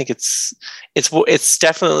 So I think it's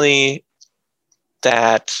definitely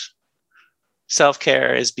that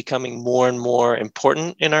self-care is becoming more and more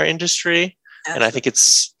important in our industry. Absolutely. And I think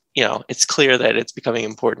it's clear that it's becoming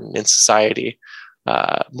important in society,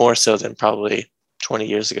 more so than probably 20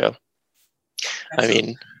 years ago. Absolutely. I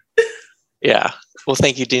mean, yeah. Well,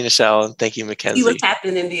 thank you, Dina Shell, and thank you, Mackenzie. See what's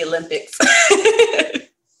happening in the Olympics.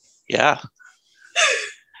 Yeah.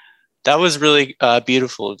 That was really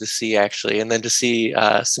beautiful to see, actually. And then to see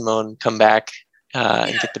Simone come back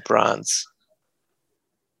and get the bronze.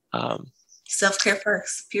 Self-care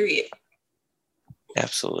first, period.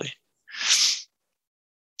 Absolutely.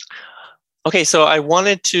 Okay, so I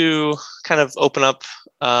wanted to kind of open up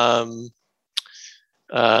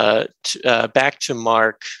back to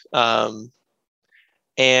Mark.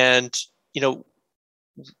 And,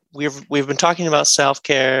 we've been talking about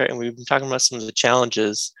self-care and we've been talking about some of the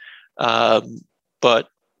challenges. But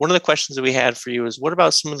one of the questions that we had for you is, what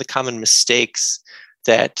about some of the common mistakes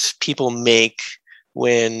that people make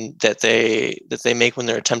when they're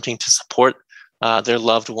attempting to support their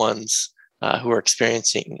loved ones who are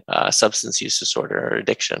experiencing substance use disorder or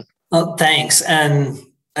addiction? Well, thanks. And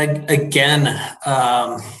again,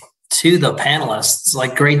 to the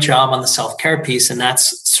panelists, great job on the self-care piece. And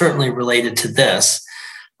that's certainly related to this.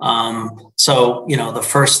 So, the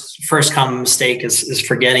first common mistake is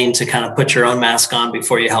forgetting to kind of put your own mask on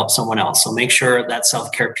before you help someone else. So make sure that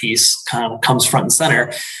self-care piece kind of comes front and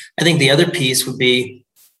center. I think the other piece would be,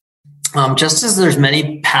 just as there's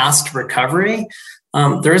many paths to recovery,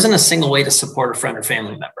 there isn't a single way to support a friend or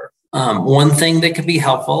family member. One thing that could be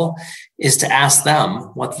helpful is to ask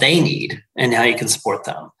them what they need and how you can support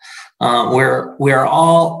them. We're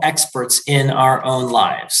all experts in our own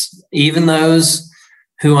lives, even those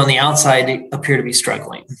who on the outside appear to be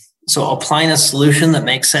struggling. So applying a solution that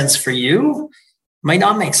makes sense for you might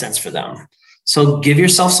not make sense for them. So give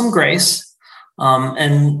yourself some grace.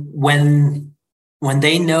 And when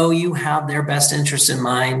they know you have their best interest in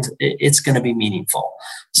mind, it's going to be meaningful.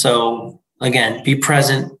 So again, be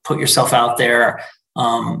present, put yourself out there.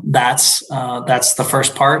 That's the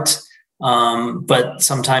first part. But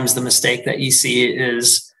sometimes the mistake that you see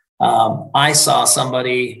is, I saw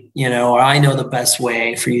somebody, or I know the best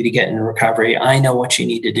way for you to get into recovery. I know what you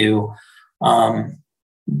need to do.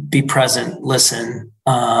 Be present, listen,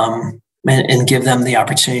 and give them the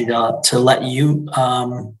opportunity to let you,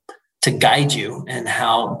 to guide you in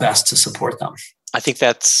how best to support them. I think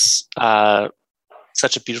that's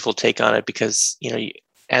such a beautiful take on it because,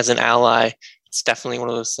 as an ally, it's definitely one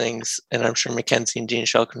of those things, and I'm sure Mackenzie and Dina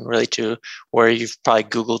Shell can relate to, where you've probably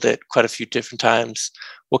Googled it quite a few different times.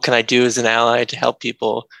 What can I do as an ally to help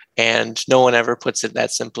people? And no one ever puts it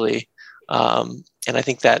that simply. And I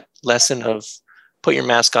think that lesson of put your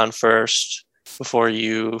mask on first before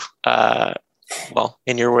you,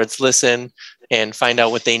 in your words, listen and find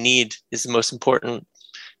out what they need is the most important.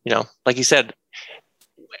 Like you said,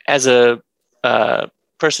 as a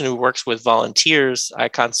person who works with volunteers, I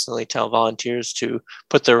constantly tell volunteers to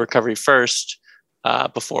put their recovery first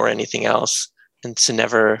before anything else, and to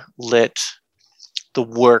never let the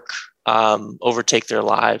work overtake their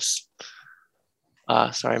lives.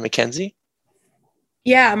 Sorry, Mackenzie?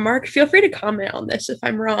 Yeah, Mark, feel free to comment on this if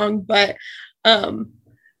I'm wrong, but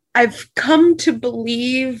I've come to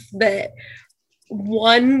believe that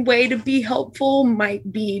one way to be helpful might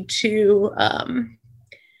be to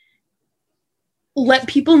let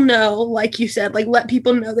people know, like you said, like let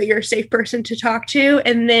people know that you're a safe person to talk to,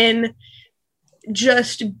 and then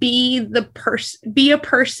just be a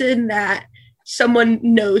person that someone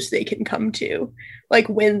knows they can come to, like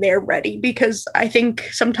when they're ready. Because I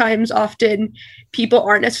think often people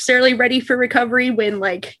aren't necessarily ready for recovery when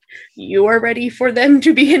like you are ready for them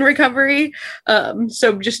to be in recovery.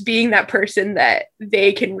 So just being that person that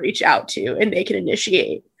they can reach out to and they can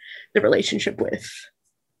initiate the relationship with,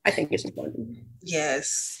 I think is important.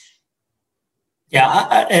 Yes.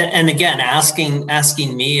 Yeah, and again,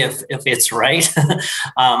 asking me if it's right.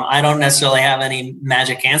 I don't necessarily have any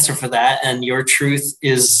magic answer for that, and your truth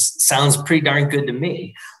sounds pretty darn good to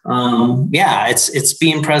me. Yeah, it's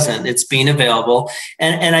being present, it's being available,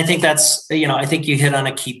 and I think that's, I think you hit on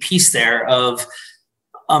a key piece there of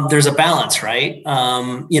there's a balance, right?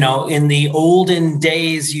 In the olden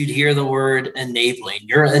days, you'd hear the word enabling.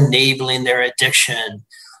 You're enabling their addiction,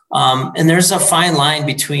 and there's a fine line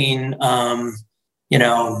between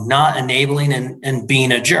not enabling and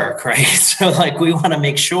being a jerk, right? So like we want to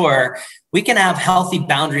make sure we can have healthy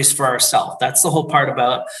boundaries for ourselves. That's the whole part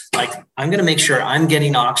about like, I'm going to make sure I'm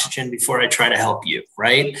getting oxygen before I try to help you,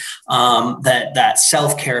 right? That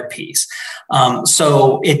self-care piece.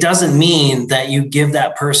 So it doesn't mean that you give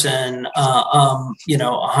that person,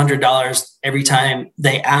 $100 every time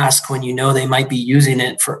they ask when they might be using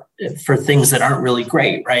it for things that aren't really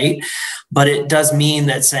great, right? But it does mean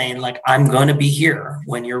that saying like, I'm going to be here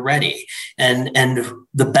when you're ready. And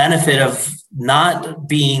the benefit of not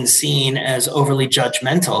being seen as overly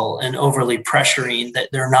judgmental and overly pressuring, that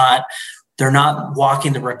they're not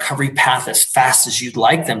walking the recovery path as fast as you'd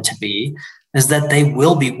like them to be, is that they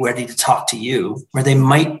will be ready to talk to you, where they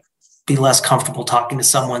might be less comfortable talking to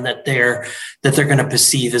someone that they're going to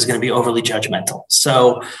perceive as going to be overly judgmental.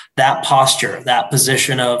 So that posture, that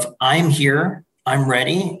position of I'm here, I'm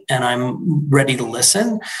ready, and I'm ready to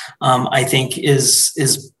listen, I think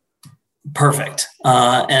is perfect.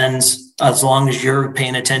 And as long as you're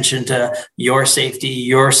paying attention to your safety,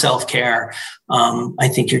 your self-care, I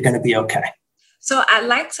think you're going to be okay. So I'd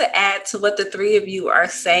like to add to what the three of you are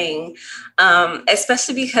saying,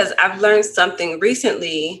 especially because I've learned something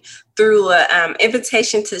recently through an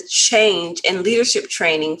invitation to change and leadership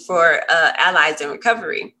training for allies in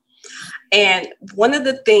recovery. And one of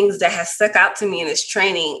the things that has stuck out to me in this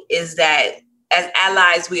training is that as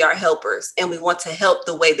allies, we are helpers, and we want to help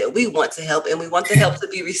the way that we want to help. And we want the help to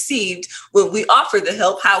be received when we offer the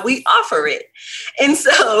help, how we offer it. And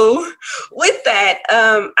so with that,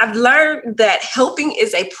 I've learned that helping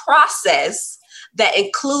is a process that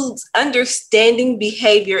includes understanding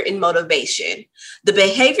behavior and motivation. The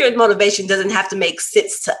behavior and motivation doesn't have to make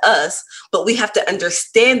sense to us, but we have to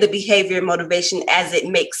understand the behavior and motivation as it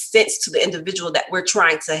makes sense to the individual that we're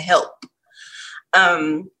trying to help.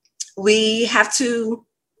 We have to,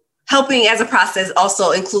 helping as a process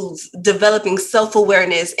also includes developing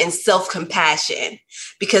self-awareness and self-compassion,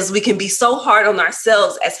 because we can be so hard on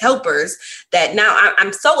ourselves as helpers that now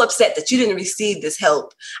I'm so upset that you didn't receive this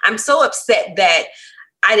help. I'm so upset that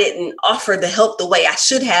I didn't offer the help the way I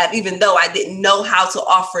should have, even though I didn't know how to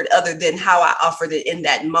offer it other than how I offered it in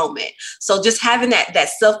that moment. So just having that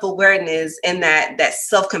self-awareness and that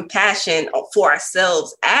self-compassion for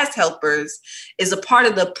ourselves as helpers is a part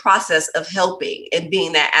of the process of helping and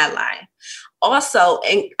being that ally. Also,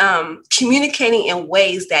 communicating in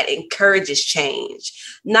ways that encourages change.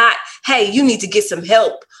 Not, hey, you need to get some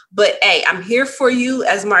help, but hey, I'm here for you,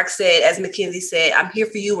 as Mark said, as Mackenzie said, I'm here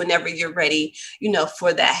for you whenever you're ready,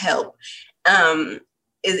 for that help.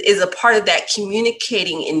 Is a part of that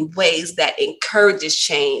communicating in ways that encourages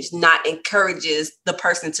change, not encourages the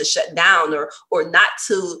person to shut down or not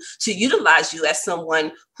to utilize you as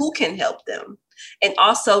someone who can help them. And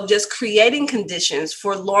also just creating conditions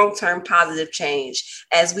for long-term positive change,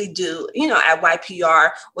 as we do, at YPR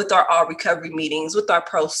with our all recovery meetings, with our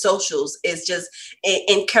pro socials, is just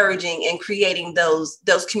encouraging and creating those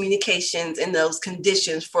communications and those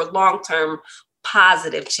conditions for long-term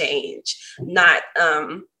positive change, not,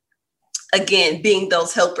 again, being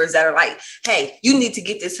those helpers that are like, hey, you need to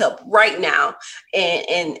get this help right now.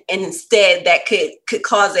 And instead that could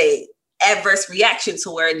cause a adverse reaction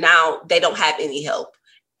to where now they don't have any help.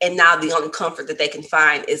 And now the only comfort that they can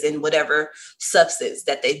find is in whatever substance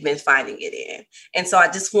that they've been finding it in. And so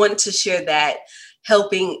I just wanted to share that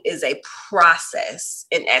helping is a process.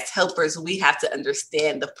 And as helpers, we have to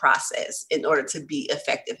understand the process in order to be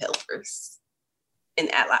effective helpers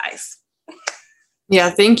and allies.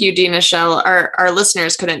 Yeah, thank you, Dina Shell. Our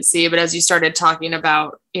listeners couldn't see, but as you started talking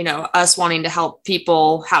about, us wanting to help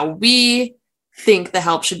people, how we think the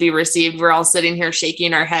help should be received. We're all sitting here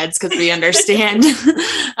shaking our heads because we understand.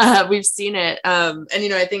 We've seen it. And,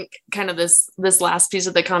 I think kind of this last piece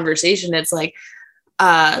of the conversation, it's like,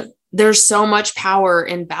 there's so much power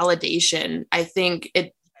in validation. I think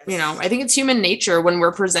it's human nature. When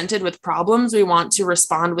we're presented with problems, we want to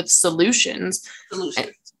respond with solutions.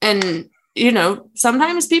 And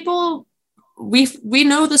sometimes people, we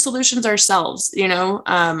know the solutions ourselves,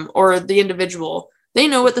 or the individual, they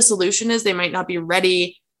know what the solution is. They might not be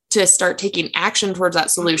ready to start taking action towards that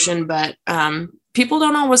solution, but people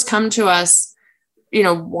don't always come to us,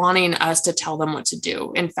 wanting us to tell them what to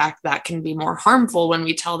do. In fact, that can be more harmful when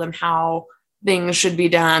we tell them how things should be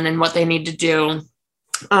done and what they need to do.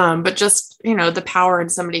 But just, the power in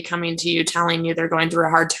somebody coming to you, telling you they're going through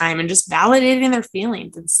a hard time and just validating their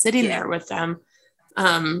feelings and sitting there with them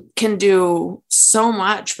can do so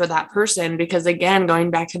much for that person. Because again, going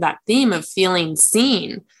back to that theme of feeling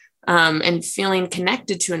seen and feeling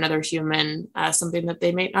connected to another human, something that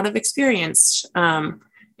they may not have experienced.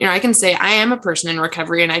 I can say I am a person in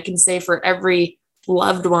recovery, and I can say for every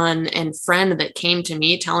loved one and friend that came to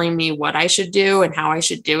me telling me what I should do and how I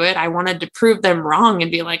should do it, I wanted to prove them wrong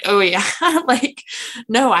and be like, oh yeah, like,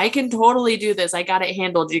 no, I can totally do this. I got it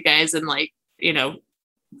handled, you guys. And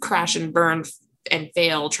crash and burn and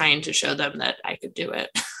fail trying to show them that I could do it.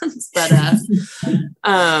 But,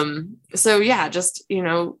 so yeah, just,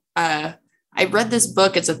 I read this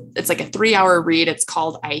book. It's like a 3-hour read. It's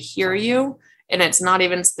called I Hear You. And it's not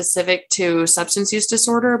even specific to substance use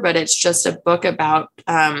disorder, but it's just a book about,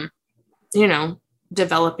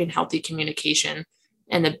 developing healthy communication.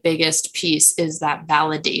 And the biggest piece is that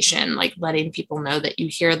validation, like letting people know that you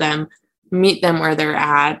hear them, meet them where they're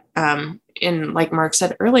at. And like Mark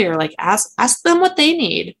said earlier, like ask them what they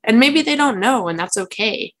need. And maybe they don't know, and that's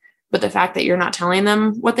okay. But the fact that you're not telling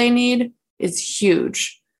them what they need is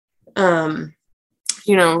huge. I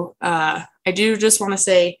do just want to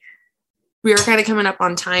say, we are kind of coming up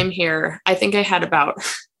on time here. I think I had about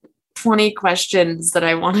 20 questions that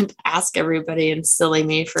I wanted to ask everybody, and silly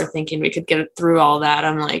me for thinking we could get through all that.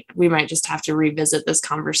 I'm like, we might just have to revisit this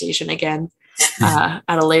conversation again at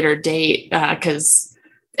a later date, because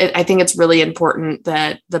I think it's really important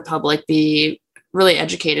that the public be really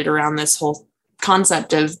educated around this whole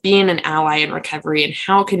concept of being an ally in recovery, and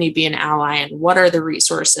how can you be an ally, and what are the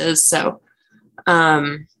resources. So,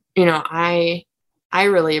 I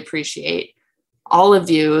really appreciate all of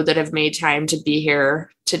you that have made time to be here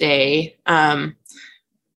today. I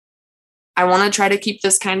want to try to keep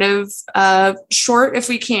this kind of short if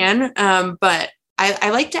we can, but I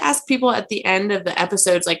like to ask people at the end of the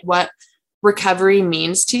episodes, like, what recovery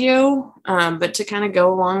means to you, but to kind of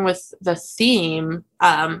go along with the theme.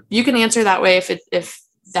 You can answer that way if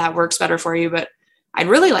that works better for you, but I'd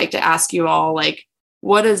really like to ask you all, like,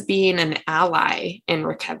 what does being an ally in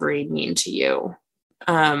recovery mean to you?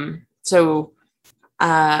 So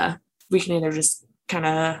we can either just kind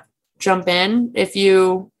of jump in if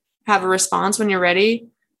you have a response when you're ready,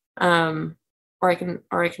 or I can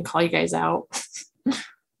call you guys out.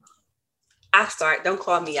 I start. Don't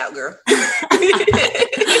call me out, girl.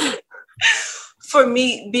 For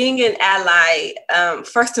me, being an ally,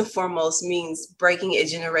 first and foremost, means breaking a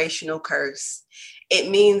generational curse. It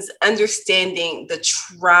means understanding the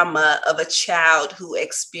trauma of a child who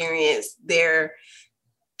experienced their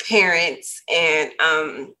parents and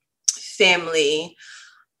family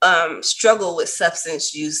struggle with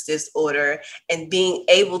substance use disorder, and being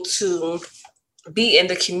able to be in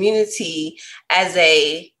the community as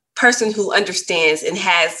a person who understands and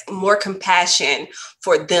has more compassion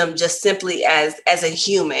for them, just simply as a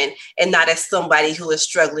human and not as somebody who is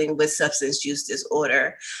struggling with substance use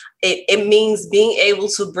disorder. It means being able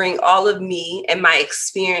to bring all of me and my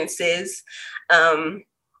experiences,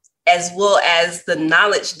 as well as the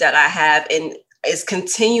knowledge that I have and is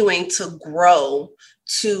continuing to grow,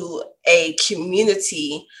 to a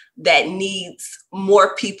community that needs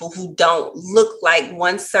more people who don't look like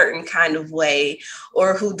one certain kind of way,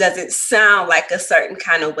 or who doesn't sound like a certain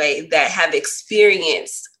kind of way, that have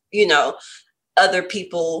experienced, other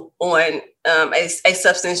people on a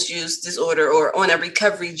substance use disorder or on a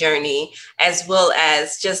recovery journey, as well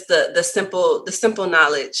as just the simple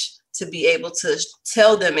knowledge to be able to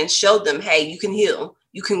tell them and show them, hey, you can heal,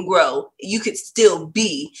 you can grow, you could still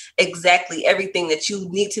be exactly everything that you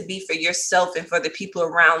need to be for yourself and for the people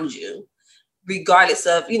around you, regardless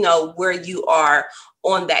of, where you are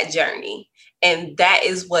on that journey. And that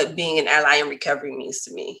is what being an ally in recovery means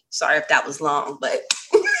to me. Sorry if that was long, but.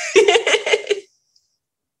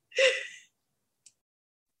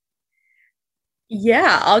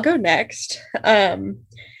 Yeah, I'll go next.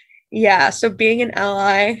 Yeah, so being an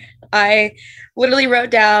ally, I literally wrote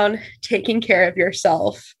down taking care of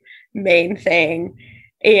yourself, main thing,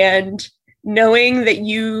 and knowing that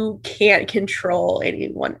you can't control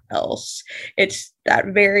anyone else. It's that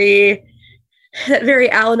very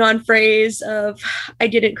Al-Anon phrase of I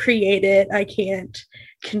didn't create it, I can't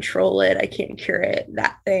control it, I can't cure it,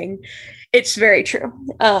 that thing. It's very true.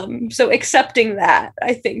 So accepting that,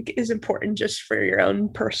 I think, is important just for your own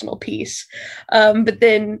personal peace. But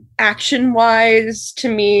then action wise, to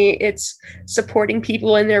me, it's supporting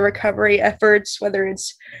people in their recovery efforts, whether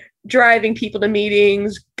it's driving people to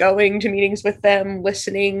meetings, going to meetings with them,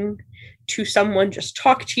 listening to someone just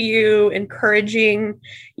talk to you, encouraging,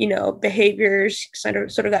 behaviors,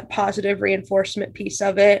 sort of that positive reinforcement piece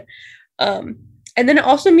of it. And then it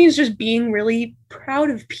also means just being really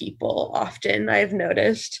proud of people often, I've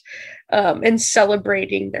noticed, and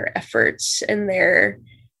celebrating their efforts and their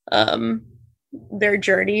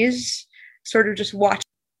journeys, sort of just watch.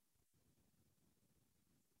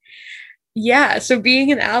 Yeah, so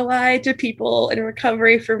being an ally to people in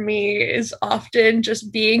recovery for me is often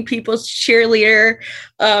just being people's cheerleader,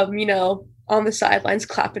 on the sidelines,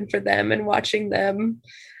 clapping for them and watching them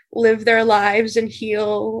live their lives and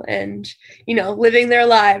heal and, living their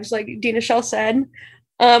lives, like Dina Shell said.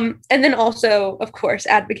 And then also, of course,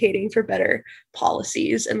 advocating for better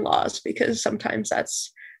policies and laws, because sometimes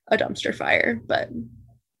that's a dumpster fire. But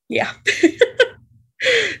yeah.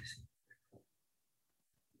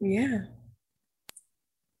 Yeah.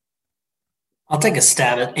 I'll take a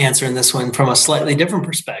stab at answering this one from a slightly different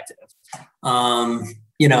perspective. For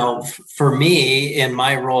me, in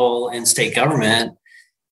my role in state government,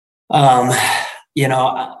 being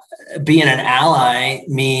an ally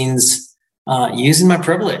means using my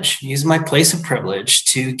privilege, using my place of privilege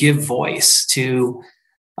to give voice to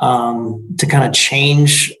kind of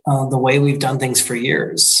change the way we've done things for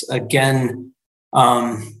years. Again,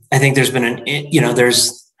 I think there's been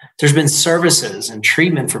there's been services and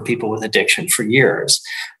treatment for people with addiction for years.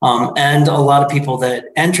 And a lot of people that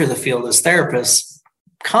enter the field as therapists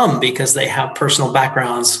come because they have personal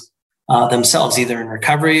backgrounds themselves, either in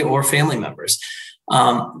recovery or family members.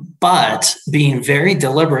 But being very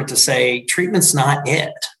deliberate to say treatment's not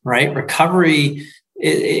it, right? Recovery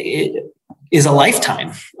it is a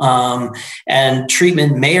lifetime. And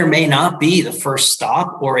treatment may or may not be the first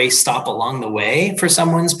stop or a stop along the way for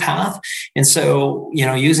someone's path. And so,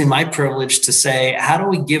 using my privilege to say, how do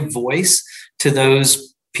we give voice to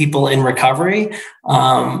those people in recovery,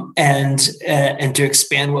 and to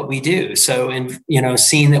expand what we do. So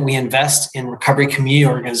seeing that we invest in recovery community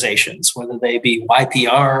organizations, whether they be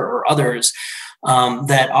YPR or others,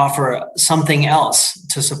 that offer something else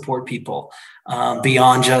to support people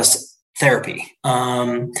beyond just therapy.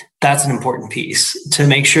 That's an important piece, to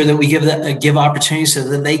make sure that we give opportunities so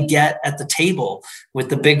that they get at the table with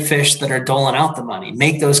the big fish that are doling out the money,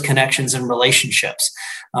 make those connections and relationships,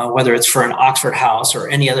 whether it's for an Oxford House or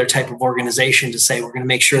any other type of organization, to say, we're going to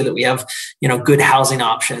make sure that we have, good housing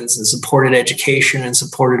options and supported education and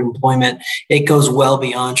supported employment. It goes well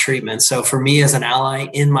beyond treatment. So for me as an ally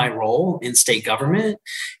in my role in state government,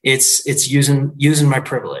 it's using my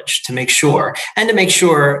privilege to make sure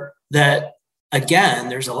that, again,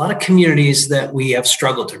 there's a lot of communities that we have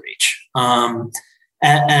struggled to reach.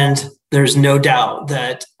 And there's no doubt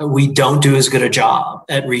that we don't do as good a job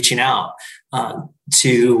at reaching out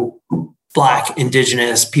to Black,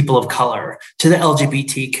 Indigenous, people of color, to the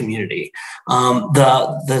LGBT community.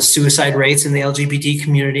 The suicide rates in the LGBT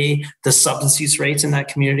community, the substance use rates in that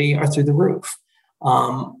community are through the roof.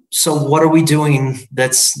 So what are we doing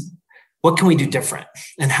what can we do different?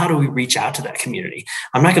 And how do we reach out to that community?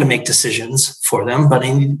 I'm not going to make decisions for them, but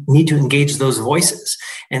I need to engage those voices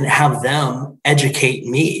and have them educate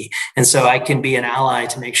me. And so I can be an ally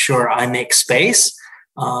to make sure I make space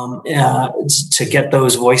to get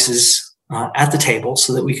those voices at the table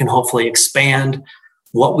so that we can hopefully expand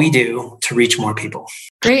what we do to reach more people.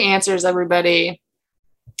 Great answers, everybody.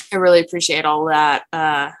 I really appreciate all that.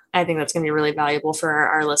 I think that's going to be really valuable for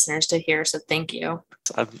our listeners to hear. So thank you.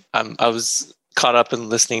 I was caught up in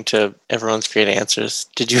listening to everyone's great answers.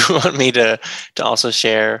 Did you want me to also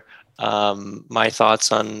share my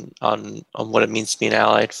thoughts on what it means to be an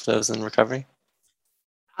ally for those in recovery?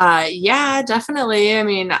 Yeah, definitely. I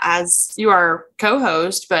mean, as you are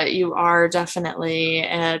co-host, but you are definitely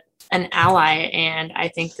an ally, and I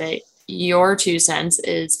think that your 2 cents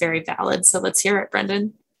is very valid. So let's hear it,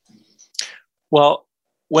 Brendan. Well,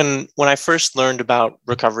 when I first learned about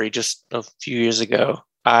recovery just a few years ago,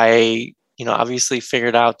 I obviously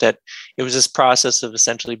figured out that it was this process of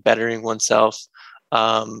essentially bettering oneself.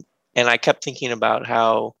 And I kept thinking about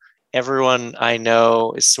how everyone I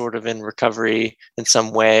know is sort of in recovery in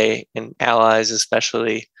some way, and allies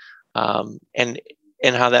especially, and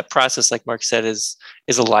how that process, like Mark said, is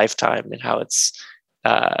a lifetime, and how it's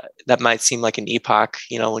that might seem like an epoch,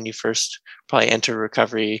 when you first probably enter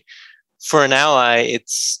recovery. For an ally,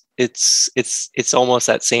 it's almost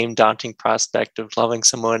that same daunting prospect of loving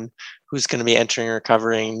someone who's going to be entering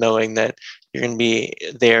recovery, knowing that you're going to be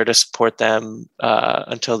there to support them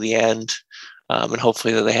until the end, and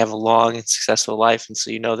hopefully that they have a long and successful life. And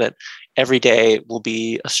so you know that every day will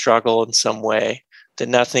be a struggle in some way, that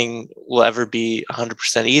nothing will ever be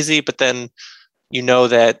 100% easy, but then you know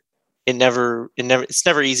that it's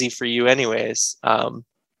never easy for you anyways, and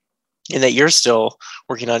that you're still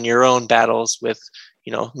working on your own battles with,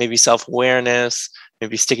 maybe self-awareness,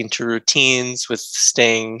 maybe sticking to routines, with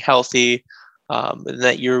staying healthy, and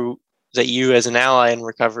that you as an ally in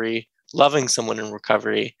recovery, loving someone in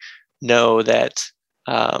recovery, know that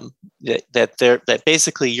that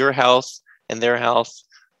basically your health and their health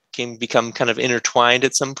can become kind of intertwined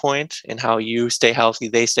at some point, and how you stay healthy,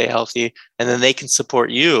 they stay healthy, and then they can support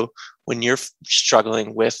you when you're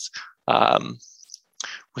struggling with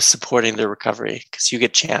supporting their recovery, because you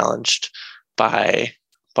get challenged by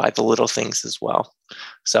the little things as well.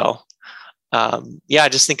 So I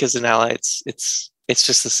just think as an ally, it's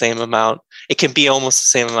just the same amount. It can be almost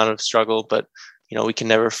the same amount of struggle, but we can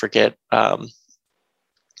never forget how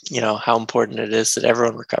important it is that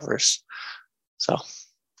everyone recovers. So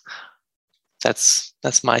that's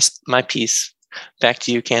my piece. Back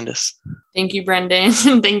to you, Candace. Thank you, Brendan.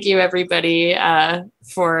 Thank you, everybody,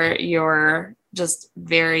 for your just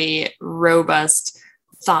very robust,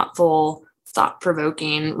 thoughtful,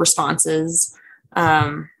 thought-provoking responses.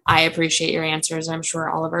 I appreciate your answers. I'm sure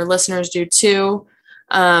all of our listeners do too.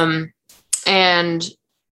 And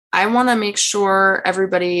I want to make sure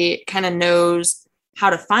everybody kind of knows how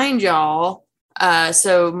to find y'all.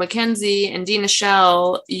 So Mackenzie and Dina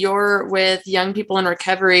Shell, you're with Young People in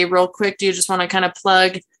Recovery. Real quick, do you just want to kind of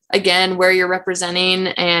plug again where you're representing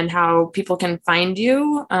and how people can find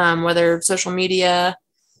you, whether social media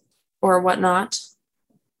or whatnot?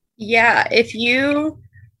 Yeah, if you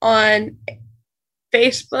on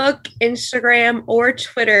Facebook, Instagram, or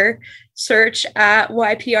Twitter search at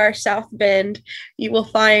YPR South Bend, you will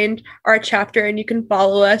find our chapter and you can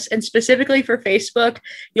follow us. And specifically for Facebook,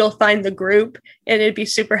 you'll find the group, and it'd be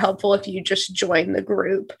super helpful if you just join the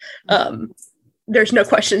group. There's no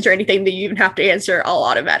questions or anything that you even have to answer. I'll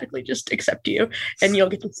automatically just accept you, and you'll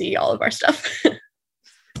get to see all of our stuff.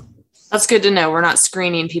 That's good to know. We're not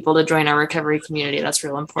screening people to join our recovery community. That's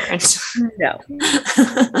real important. No.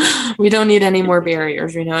 We don't need any more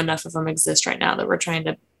barriers. We know enough of them exist right now that we're trying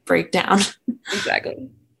to break down. Exactly.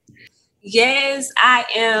 Yes, I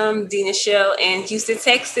am Dina Shell in Houston,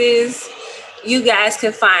 Texas. You guys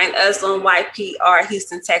can find us on YPR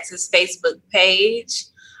Houston, Texas Facebook page.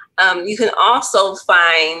 You can also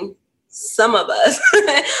find some of us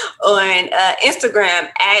on Instagram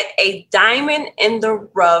at A Diamond in the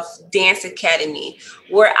Rough Dance Academy,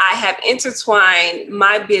 where I have intertwined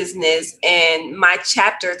my business and my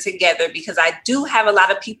chapter together, because I do have a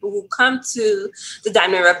lot of people who come to the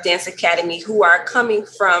Diamond in the Rough Dance Academy who are coming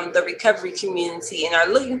from the recovery community and are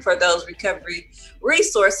looking for those recovery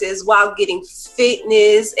resources while getting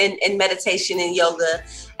fitness and meditation and yoga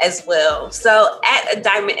as well. So at A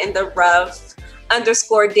Diamond in the Rough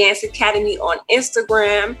 _Dance Academy on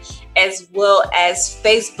Instagram, as well as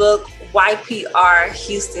Facebook, YPR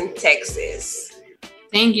Houston, Texas.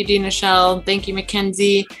 Thank you, Dina Shell. Thank you,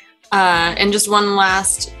 Mackenzie. And just one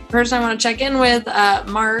last person I want to check in with,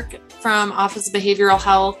 Mark from Office of Behavioral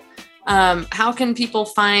Health. How can people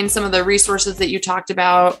find some of the resources that you talked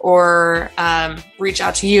about, or reach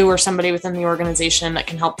out to you or somebody within the organization that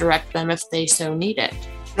can help direct them if they so need it?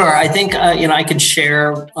 Sure. I think, I can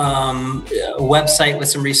share a website with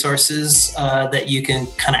some resources that you can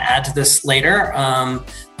kind of add to this later.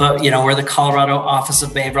 But, we're the Colorado Office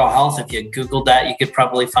of Behavioral Health. If you Googled that, you could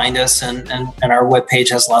probably find us, and our webpage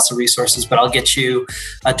has lots of resources, but I'll get you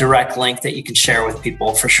a direct link that you can share with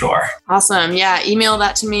people for sure. Awesome. Yeah. Email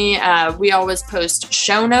that to me. We always post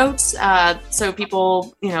show notes. So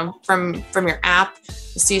people, from your app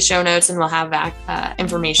see show notes, and we'll have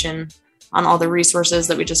information on all the resources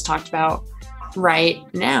that we just talked about right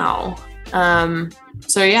now.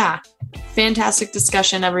 So yeah, fantastic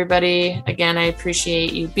discussion, everybody. Again, I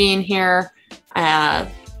appreciate you being here.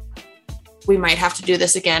 We might have to do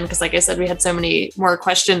this again, because like I said, we had so many more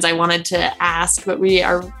questions I wanted to ask, but we've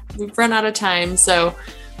run out of time. So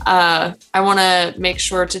I want to make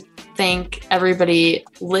sure to thank everybody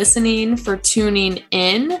listening for tuning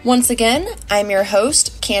in. Once again, I'm your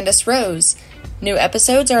host, Candace Rose. New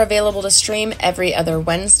episodes are available to stream every other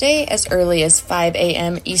Wednesday as early as 5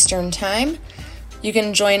 a.m. Eastern Time. You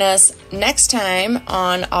can join us next time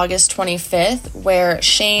on August 25th, where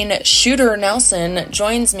Shane Shooter Nelson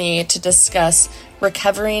joins me to discuss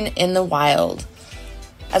recovering in the wild.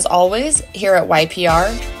 As always, here at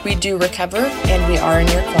YPR, we do recover and we are in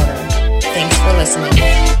your corner. Thanks for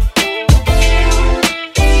listening.